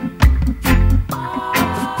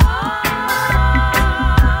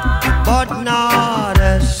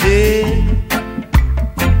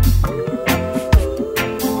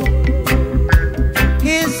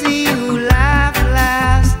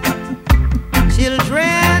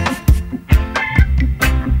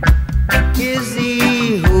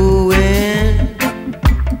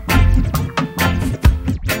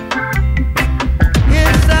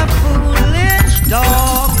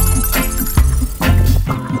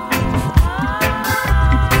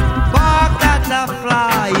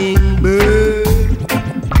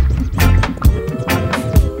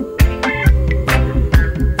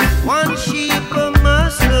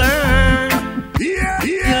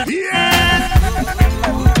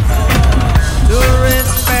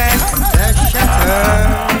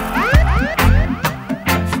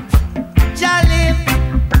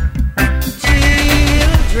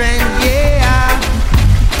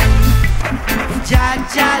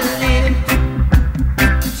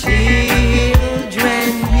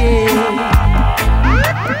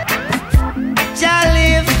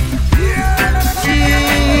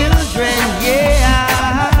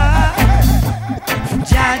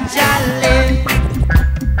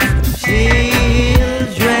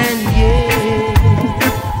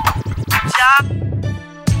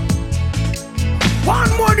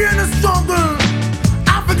 One more day in the struggle.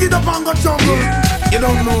 I forget up and go jungle. You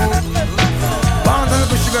don't know. Bound and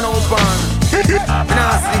the she gonna open.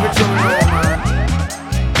 Nah, sleep with trouble now, man.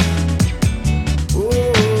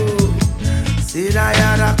 Oh, said I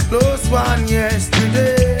had a close one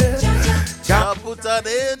yesterday. Jah put an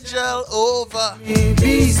angel over.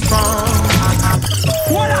 Be strong.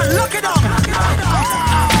 What a look it up.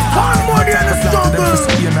 One more day in the struggle.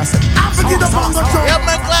 I forget up and go jungle. Yeah,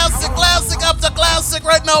 man, classic after classic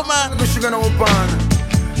right now, man. The she gonna open.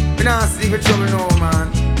 Me nah sleep with trouble now, man.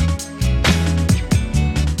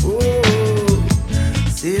 Oh,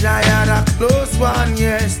 said I had a close one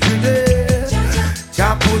yesterday.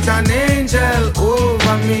 Jah put an angel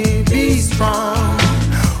over me. Be strong.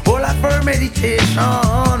 All of her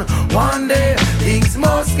meditation. One day things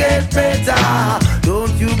must get better.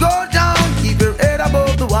 Don't you go down, keep your head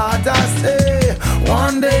above the water. Say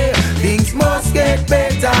one day things must get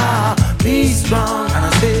better. Be strong. And I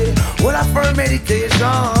say all of her meditation.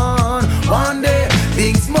 One day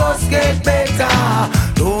things must get better.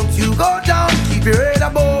 Don't you go down, keep your head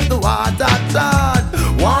above the water.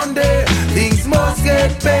 One day things must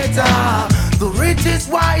get better. The rich is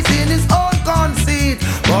wise in his own conceit,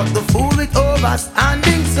 but the fool with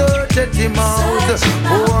overstanding searcheth him out.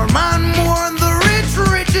 Poor man mourn, the rich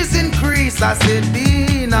riches increase. I said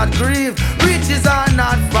be not grieved, riches are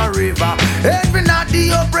not forever. Envy not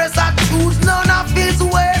the oppressor, choose none of his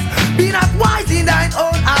ways. Be not wise in thine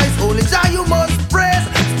own eyes, only Jah you must praise.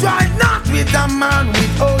 Strive not with a man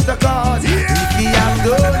without a cause. If he have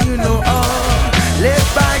done, you know all. Let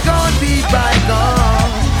bygone be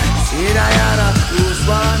bygone. Said I had a close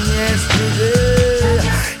one yesterday.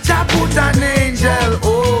 Jah put an angel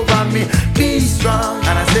over me. Be strong.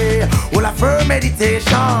 And I say, all of her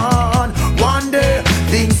meditation. One day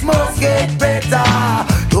things must get better.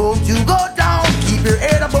 Don't you go down, keep your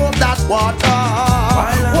head above that water.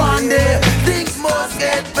 One day things must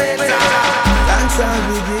get better. Thanks I'll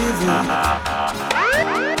be giving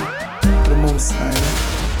the most high.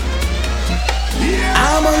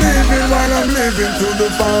 I'm a living while I'm living to the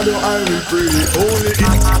Father I will pray. Only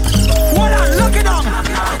in what I look it up.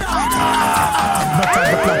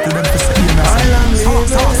 While I'm living,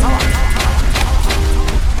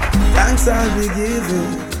 thanks I'll be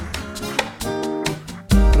giving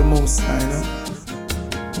the most high.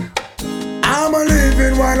 I'm a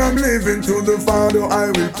living while I'm living to the Father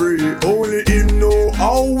I will pray. Only Him know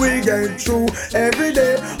how we get through every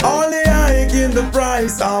day. Only I in the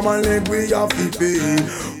price. I'm a leg we have to pay.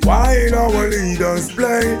 While our leaders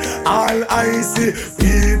play, all I see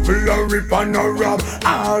people are rip and a rob,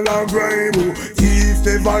 all are grave. Thief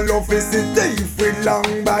never love is the thief with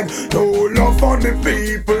long bag. No love for the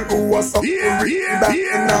people who are suffering. Back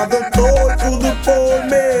another toll to the poor,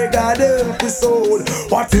 may God help his soul.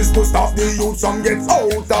 What is to stop the youth from get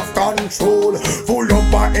out of control? Full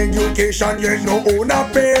up our education, you know on a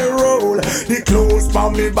payroll. The clothes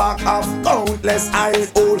from me back have countless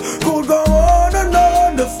eyes old. Could go on and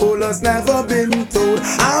on, the fool has never been told.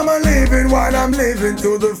 I'm a living while I'm living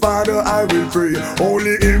to the Father I will pray.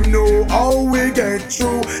 Only Him know how we get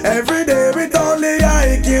through every day with only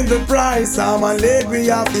I give the price. I'm a leg we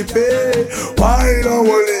have to pay while our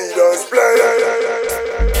leaders play.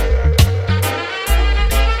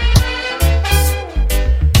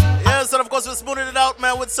 Yes, and of course we're smoothing it out,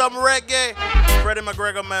 man, with some reggae. Freddie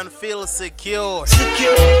McGregor, man, feel secure.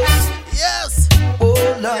 Secure. Yes.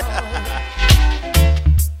 Oh no.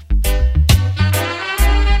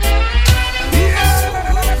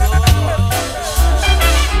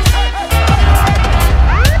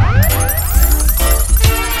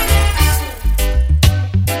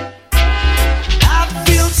 I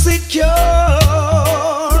feel secure,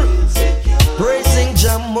 praising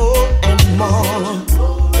Jah more and more.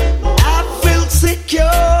 I feel secure,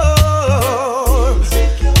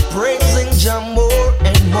 praising Jah more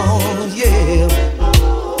and more, yeah.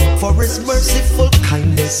 For His merciful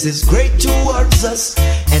kindness is great towards us,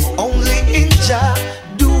 and only in Jah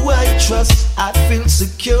do I trust. I feel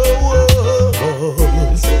secure,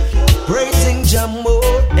 praising Jah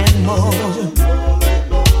more and more.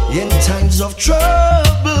 In times of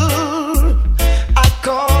trouble, I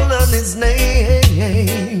call on His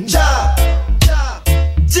name. Jah,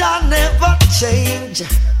 Jah never change.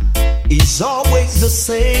 He's always the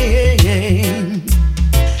same.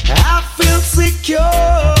 I feel secure,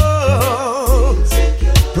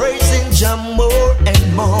 praising Jah more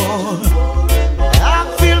and more.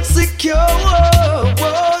 I feel secure,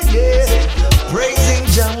 oh yeah, praising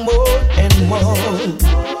Jah more and more.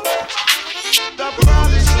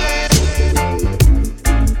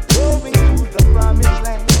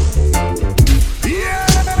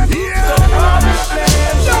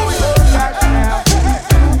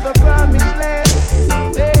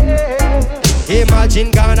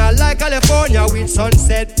 with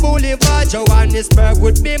Sunset Boulevard. Johannesburg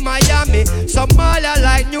would be Miami. Somalia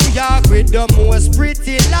like New York with the most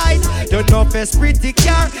pretty light. The toughest pretty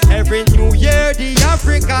car. Every New Year the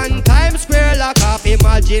African Times Square lock off.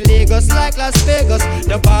 Imagine Lagos like Las Vegas.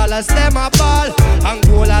 The ballers them a ball.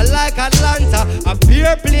 Angola like Atlanta. A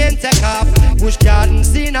pure plane take off. Bush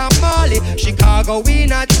Gardens in a Mali. Chicago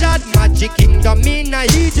in a Chad. Magic Kingdom in a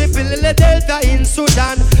Egypt. Philadelphia in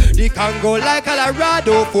Sudan. The Congo like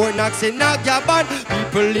Colorado. Fort Knox in Agyaban.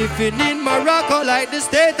 People living in Morocco like the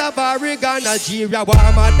state of Oregon. Algeria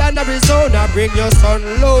warmer than Arizona. Bring your sun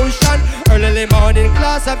lotion. Early morning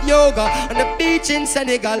class of yoga on the beach in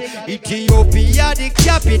Senegal. Ethiopia the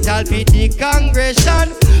capital for the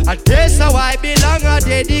congregation. And that's how I belong. And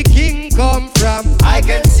there the king come from. I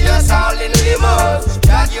can see us all in limos,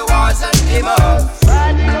 Jaguars and limos.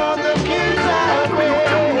 Riding on the king's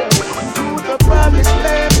highway to the promised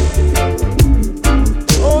land.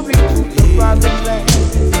 Oh, we to the promised land.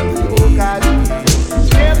 Oh God,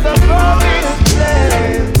 skip the promised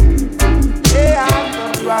land. Yeah, I'm the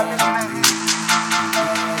promised land.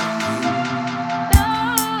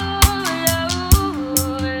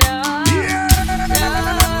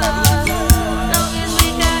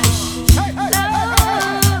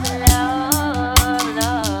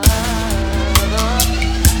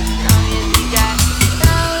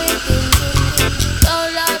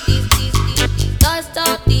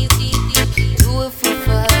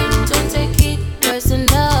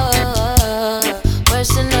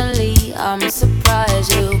 I'm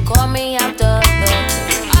surprised you call me after the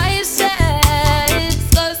I said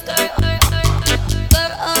skirt up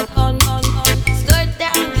on skirt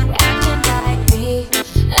down. You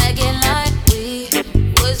acting like we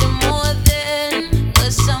wasn't more than a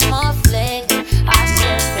summer fling. I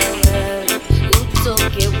said farewell, you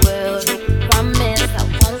took it well. Promise I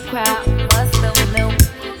won't cry, bust the milk.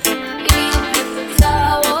 Give me a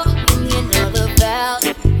towel, give me another vow,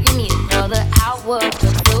 give me another hour.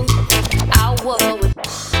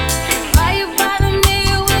 Why you bother me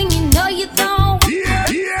when you know you don't?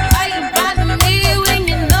 Why you bother me when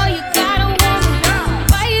you know you gotta want?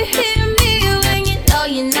 Why you hit me when you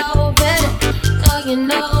know better? Know you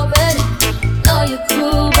know better. Know you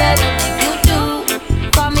cool better than you do.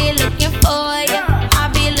 Call me looking for ya, I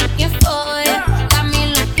be looking for ya. Got me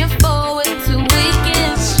looking forward to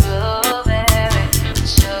weekends. Sure baby,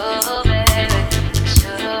 sure baby,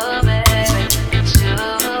 sure baby,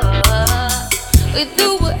 sure. We do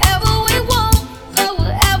whatever we want, love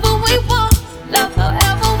whatever we want, love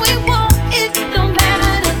however we want. It don't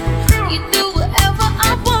matter. You do whatever I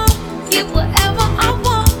want, get whatever I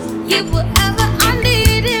want, get whatever I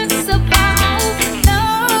need. It's about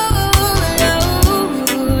love.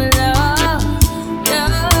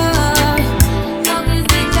 Long as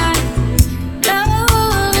we got love.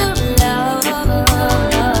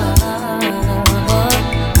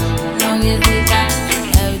 Long as we got,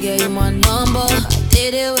 I gave you my number.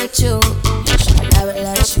 Did it with you, should I never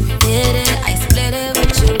let you hit it? I split it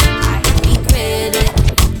with you, I regret it.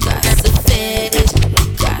 Got some fetish,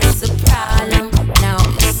 got some problem. Now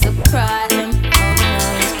it's a problem.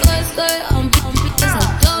 Skirt, because I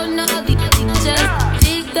don't know the just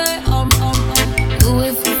figure, do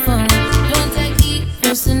it for fun. Don't take it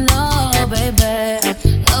personal, baby.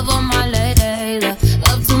 Love on my lady,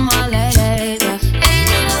 love to my lady.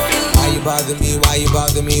 Why you bother me? Why you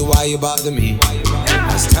bother me? Why you bother me?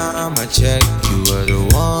 Last time I checked, you were the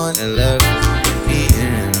one that left me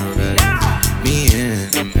in a wreck, me in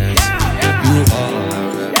a mess. You all I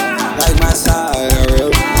rep, like my side I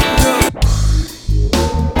rep.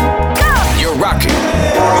 You're rocking.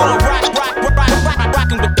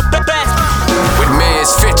 Rocking with the best. With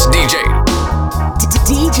MizFitz DJ.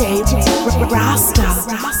 DJ Rasta.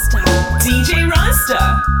 DJ Rasta.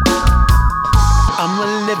 I'm a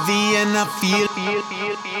Levy and I feel.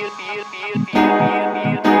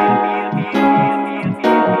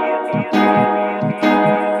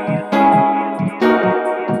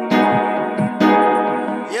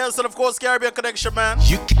 Yes, and of course, Caribbean Connection, man.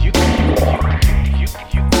 You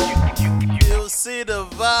see the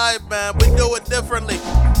vibe, man. We do it differently.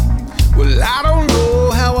 Well, I don't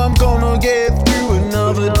know how I'm gonna get through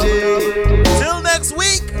another day. Till next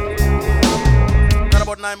week. Got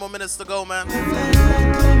about 9 more minutes to go, man.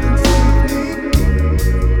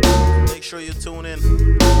 Make sure you tune in.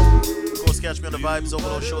 Of course, catch me on the Vibes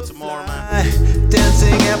Overload show tomorrow, man.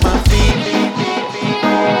 Dancing at my feet.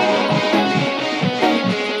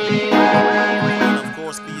 And of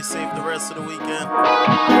course, be safe the rest of the weekend.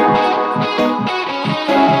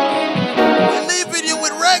 We're leaving you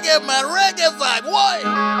with reggae, man. Reggae vibe. Why?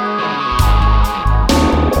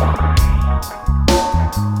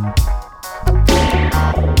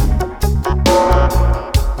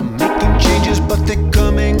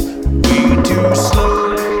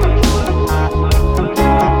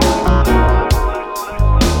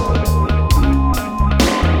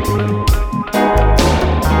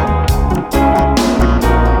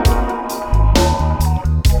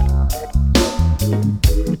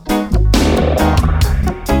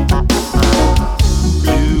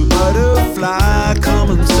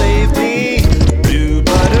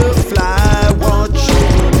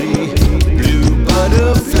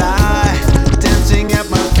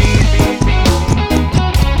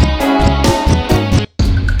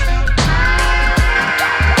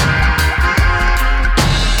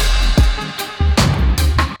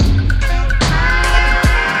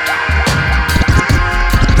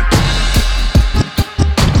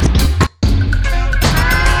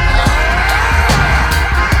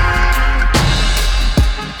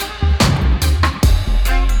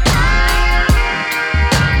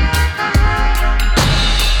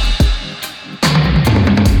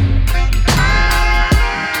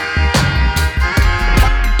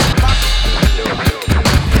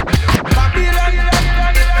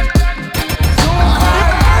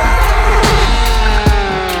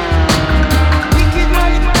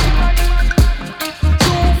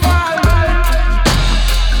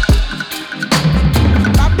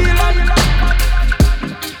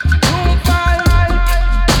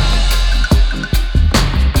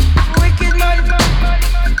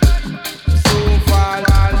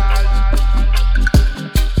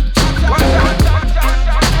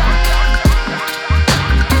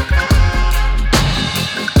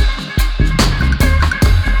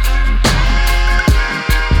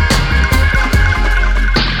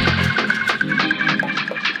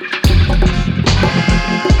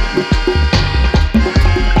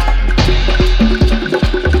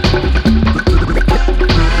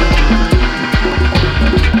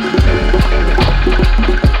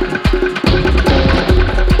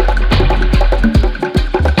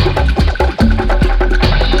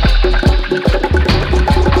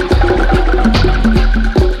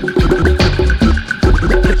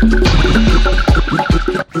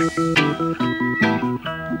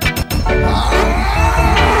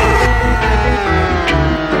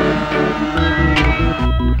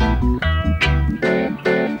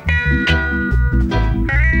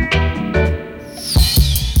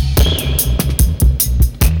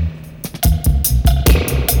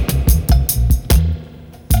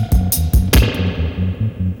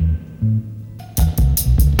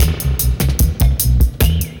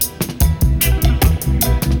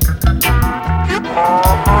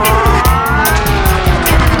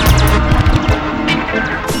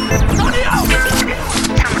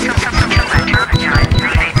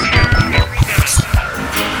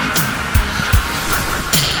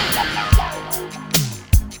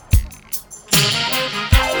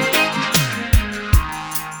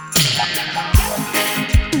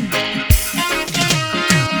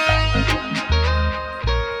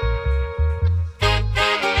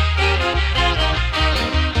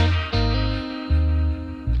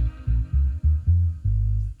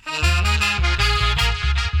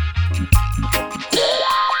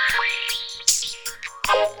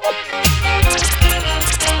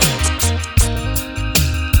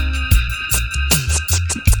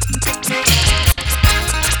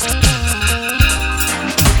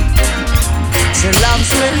 she loves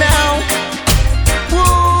me now.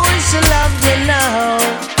 Ooh, she loves me now.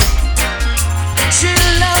 She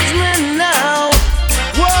loves me now.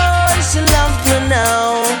 Whoa, she loves me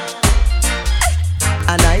now.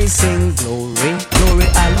 And I sing glory, glory,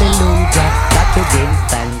 hallelujah. Got to give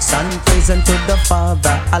thanks and praise unto the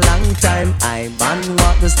Father. A long time I man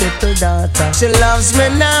want this little daughter. She loves me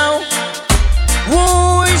now.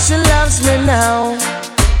 Woo, she loves me now.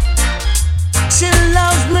 She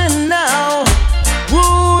loves me now.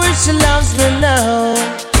 Woo, she loves me now.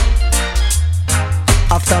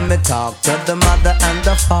 After me talk to the mother and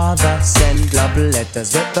the father, send love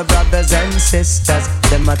letters with the brothers and sisters.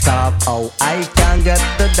 Them a talk how I can get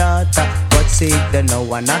the daughter, but see they know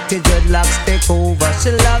one naughty dreadlocks take over.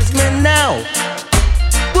 She loves me now.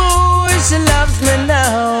 Woo, she loves me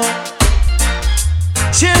now.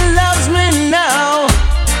 She loves me now.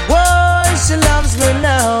 Whoa, she loves me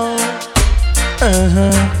now.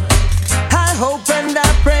 I hope and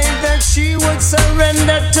I pray that she would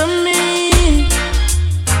surrender to me.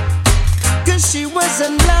 Cause she was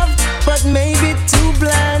in love, but maybe too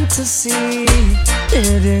blind to see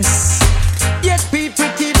it is. Yet people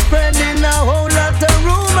keep spreading a whole lot of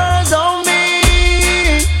rumors on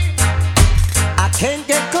me. I can't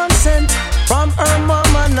get consent from her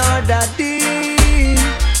mama nor daddy,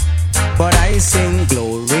 but I sing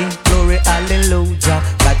glory, glory, hallelujah.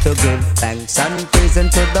 Got to give thanks and praise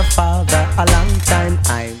unto the Father. A long time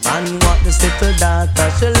I man want this little daughter.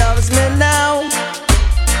 She loves me now.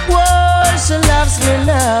 Whoa, she loves me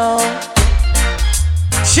now.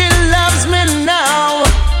 She loves me now.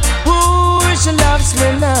 Whoa, she loves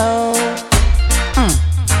me now.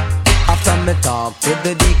 After me talk with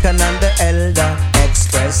the deacon and the elder,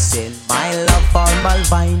 expressing my love for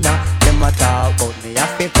Malvina. Them a talk about me, I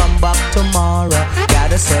feel come back tomorrow.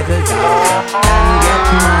 Gotta settle down and get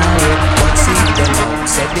married. But see them now,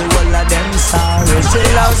 said the whole of them sorry. She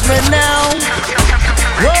loves me now.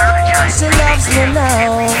 Whoa, she loves me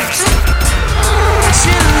now.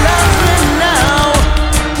 She loves me now.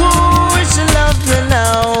 Whoa, she loves me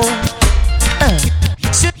now.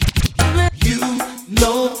 You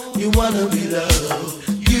know you wanna be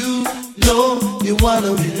loved. You know you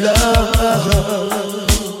wanna be loved.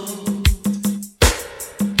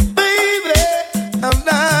 Baby, I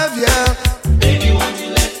love ya. Baby, won't you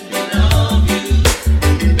let me love you?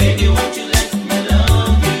 Baby, won't you let me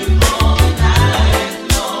love you all night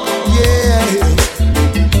long? Yeah.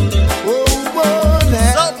 Oh, oh,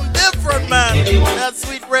 now. Something different, man. That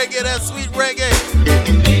sweet reggae, that sweet reggae.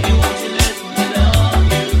 Baby, won't you let me love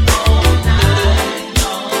you all night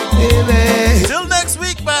long? Baby. Till next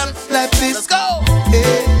week, man. Like this. Let's go.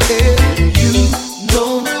 Hey, hey. You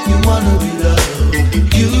know you wanna be loved.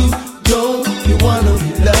 You know you wanna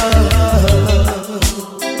be loved.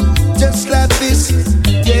 Just like this,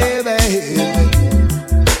 yeah, baby.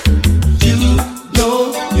 You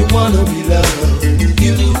know you wanna be loved.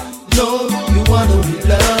 You know you wanna be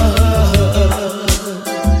loved.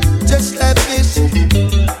 Just like this.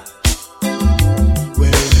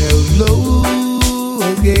 Well, hello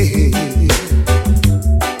again.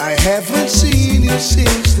 I haven't seen you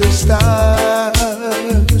since the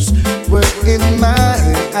stars were in my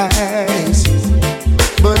eyes,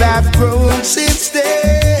 but I've grown since then.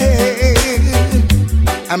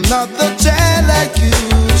 I'm not the child I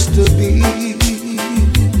used to be.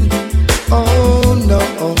 Oh no,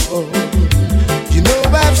 you know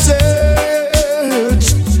I've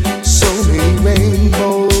searched so many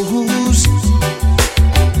rainbows,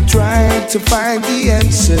 trying to find the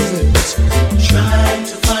answers. Trying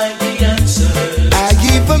to find the answers. I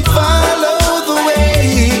even follow the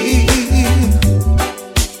way.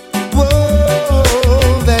 Whoa,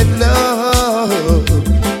 that love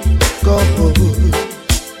goes.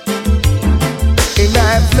 And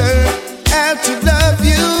I've learned how to love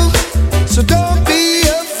you, so don't be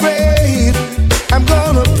afraid. I'm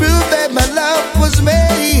gonna prove that my love was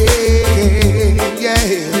made,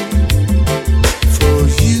 yeah, for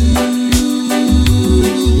you.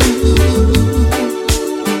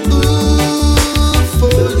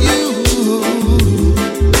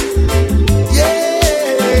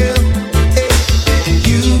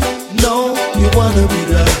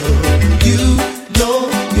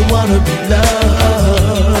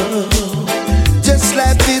 Just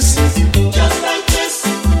like this, just like this.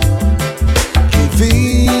 Give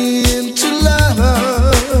in to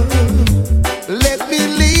love. Let me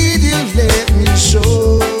lead you, let me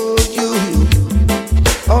show you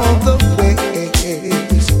all the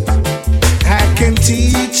ways. I can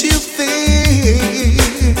teach you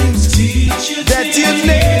things that you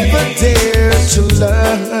never dare to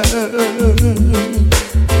learn.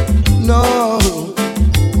 No.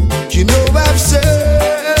 You know I've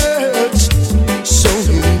searched so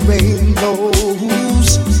many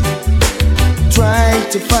rainbows, trying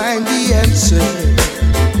to find the answer.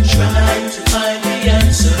 Trying to find the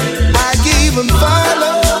answer. I even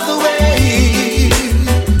follow the way.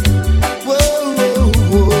 Whoa, whoa,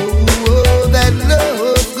 whoa, whoa, that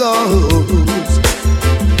love goes.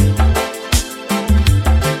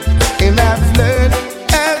 And I've learned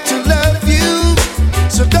how to love you,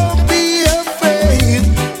 so don't be afraid.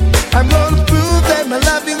 I'm gonna prove that my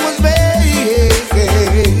loving was made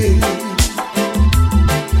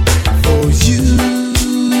for you.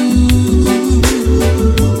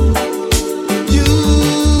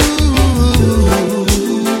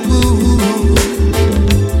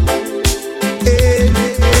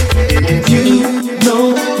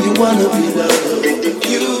 Wanna be loved.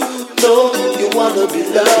 You know you wanna be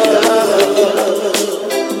loved.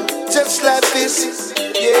 Just like this,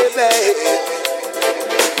 yeah, baby.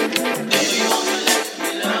 Baby, won't you let me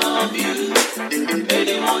love you?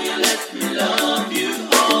 Baby, won't you let me love you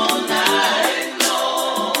all night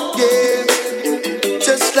long? Yeah,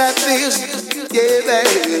 just like this, yeah, baby.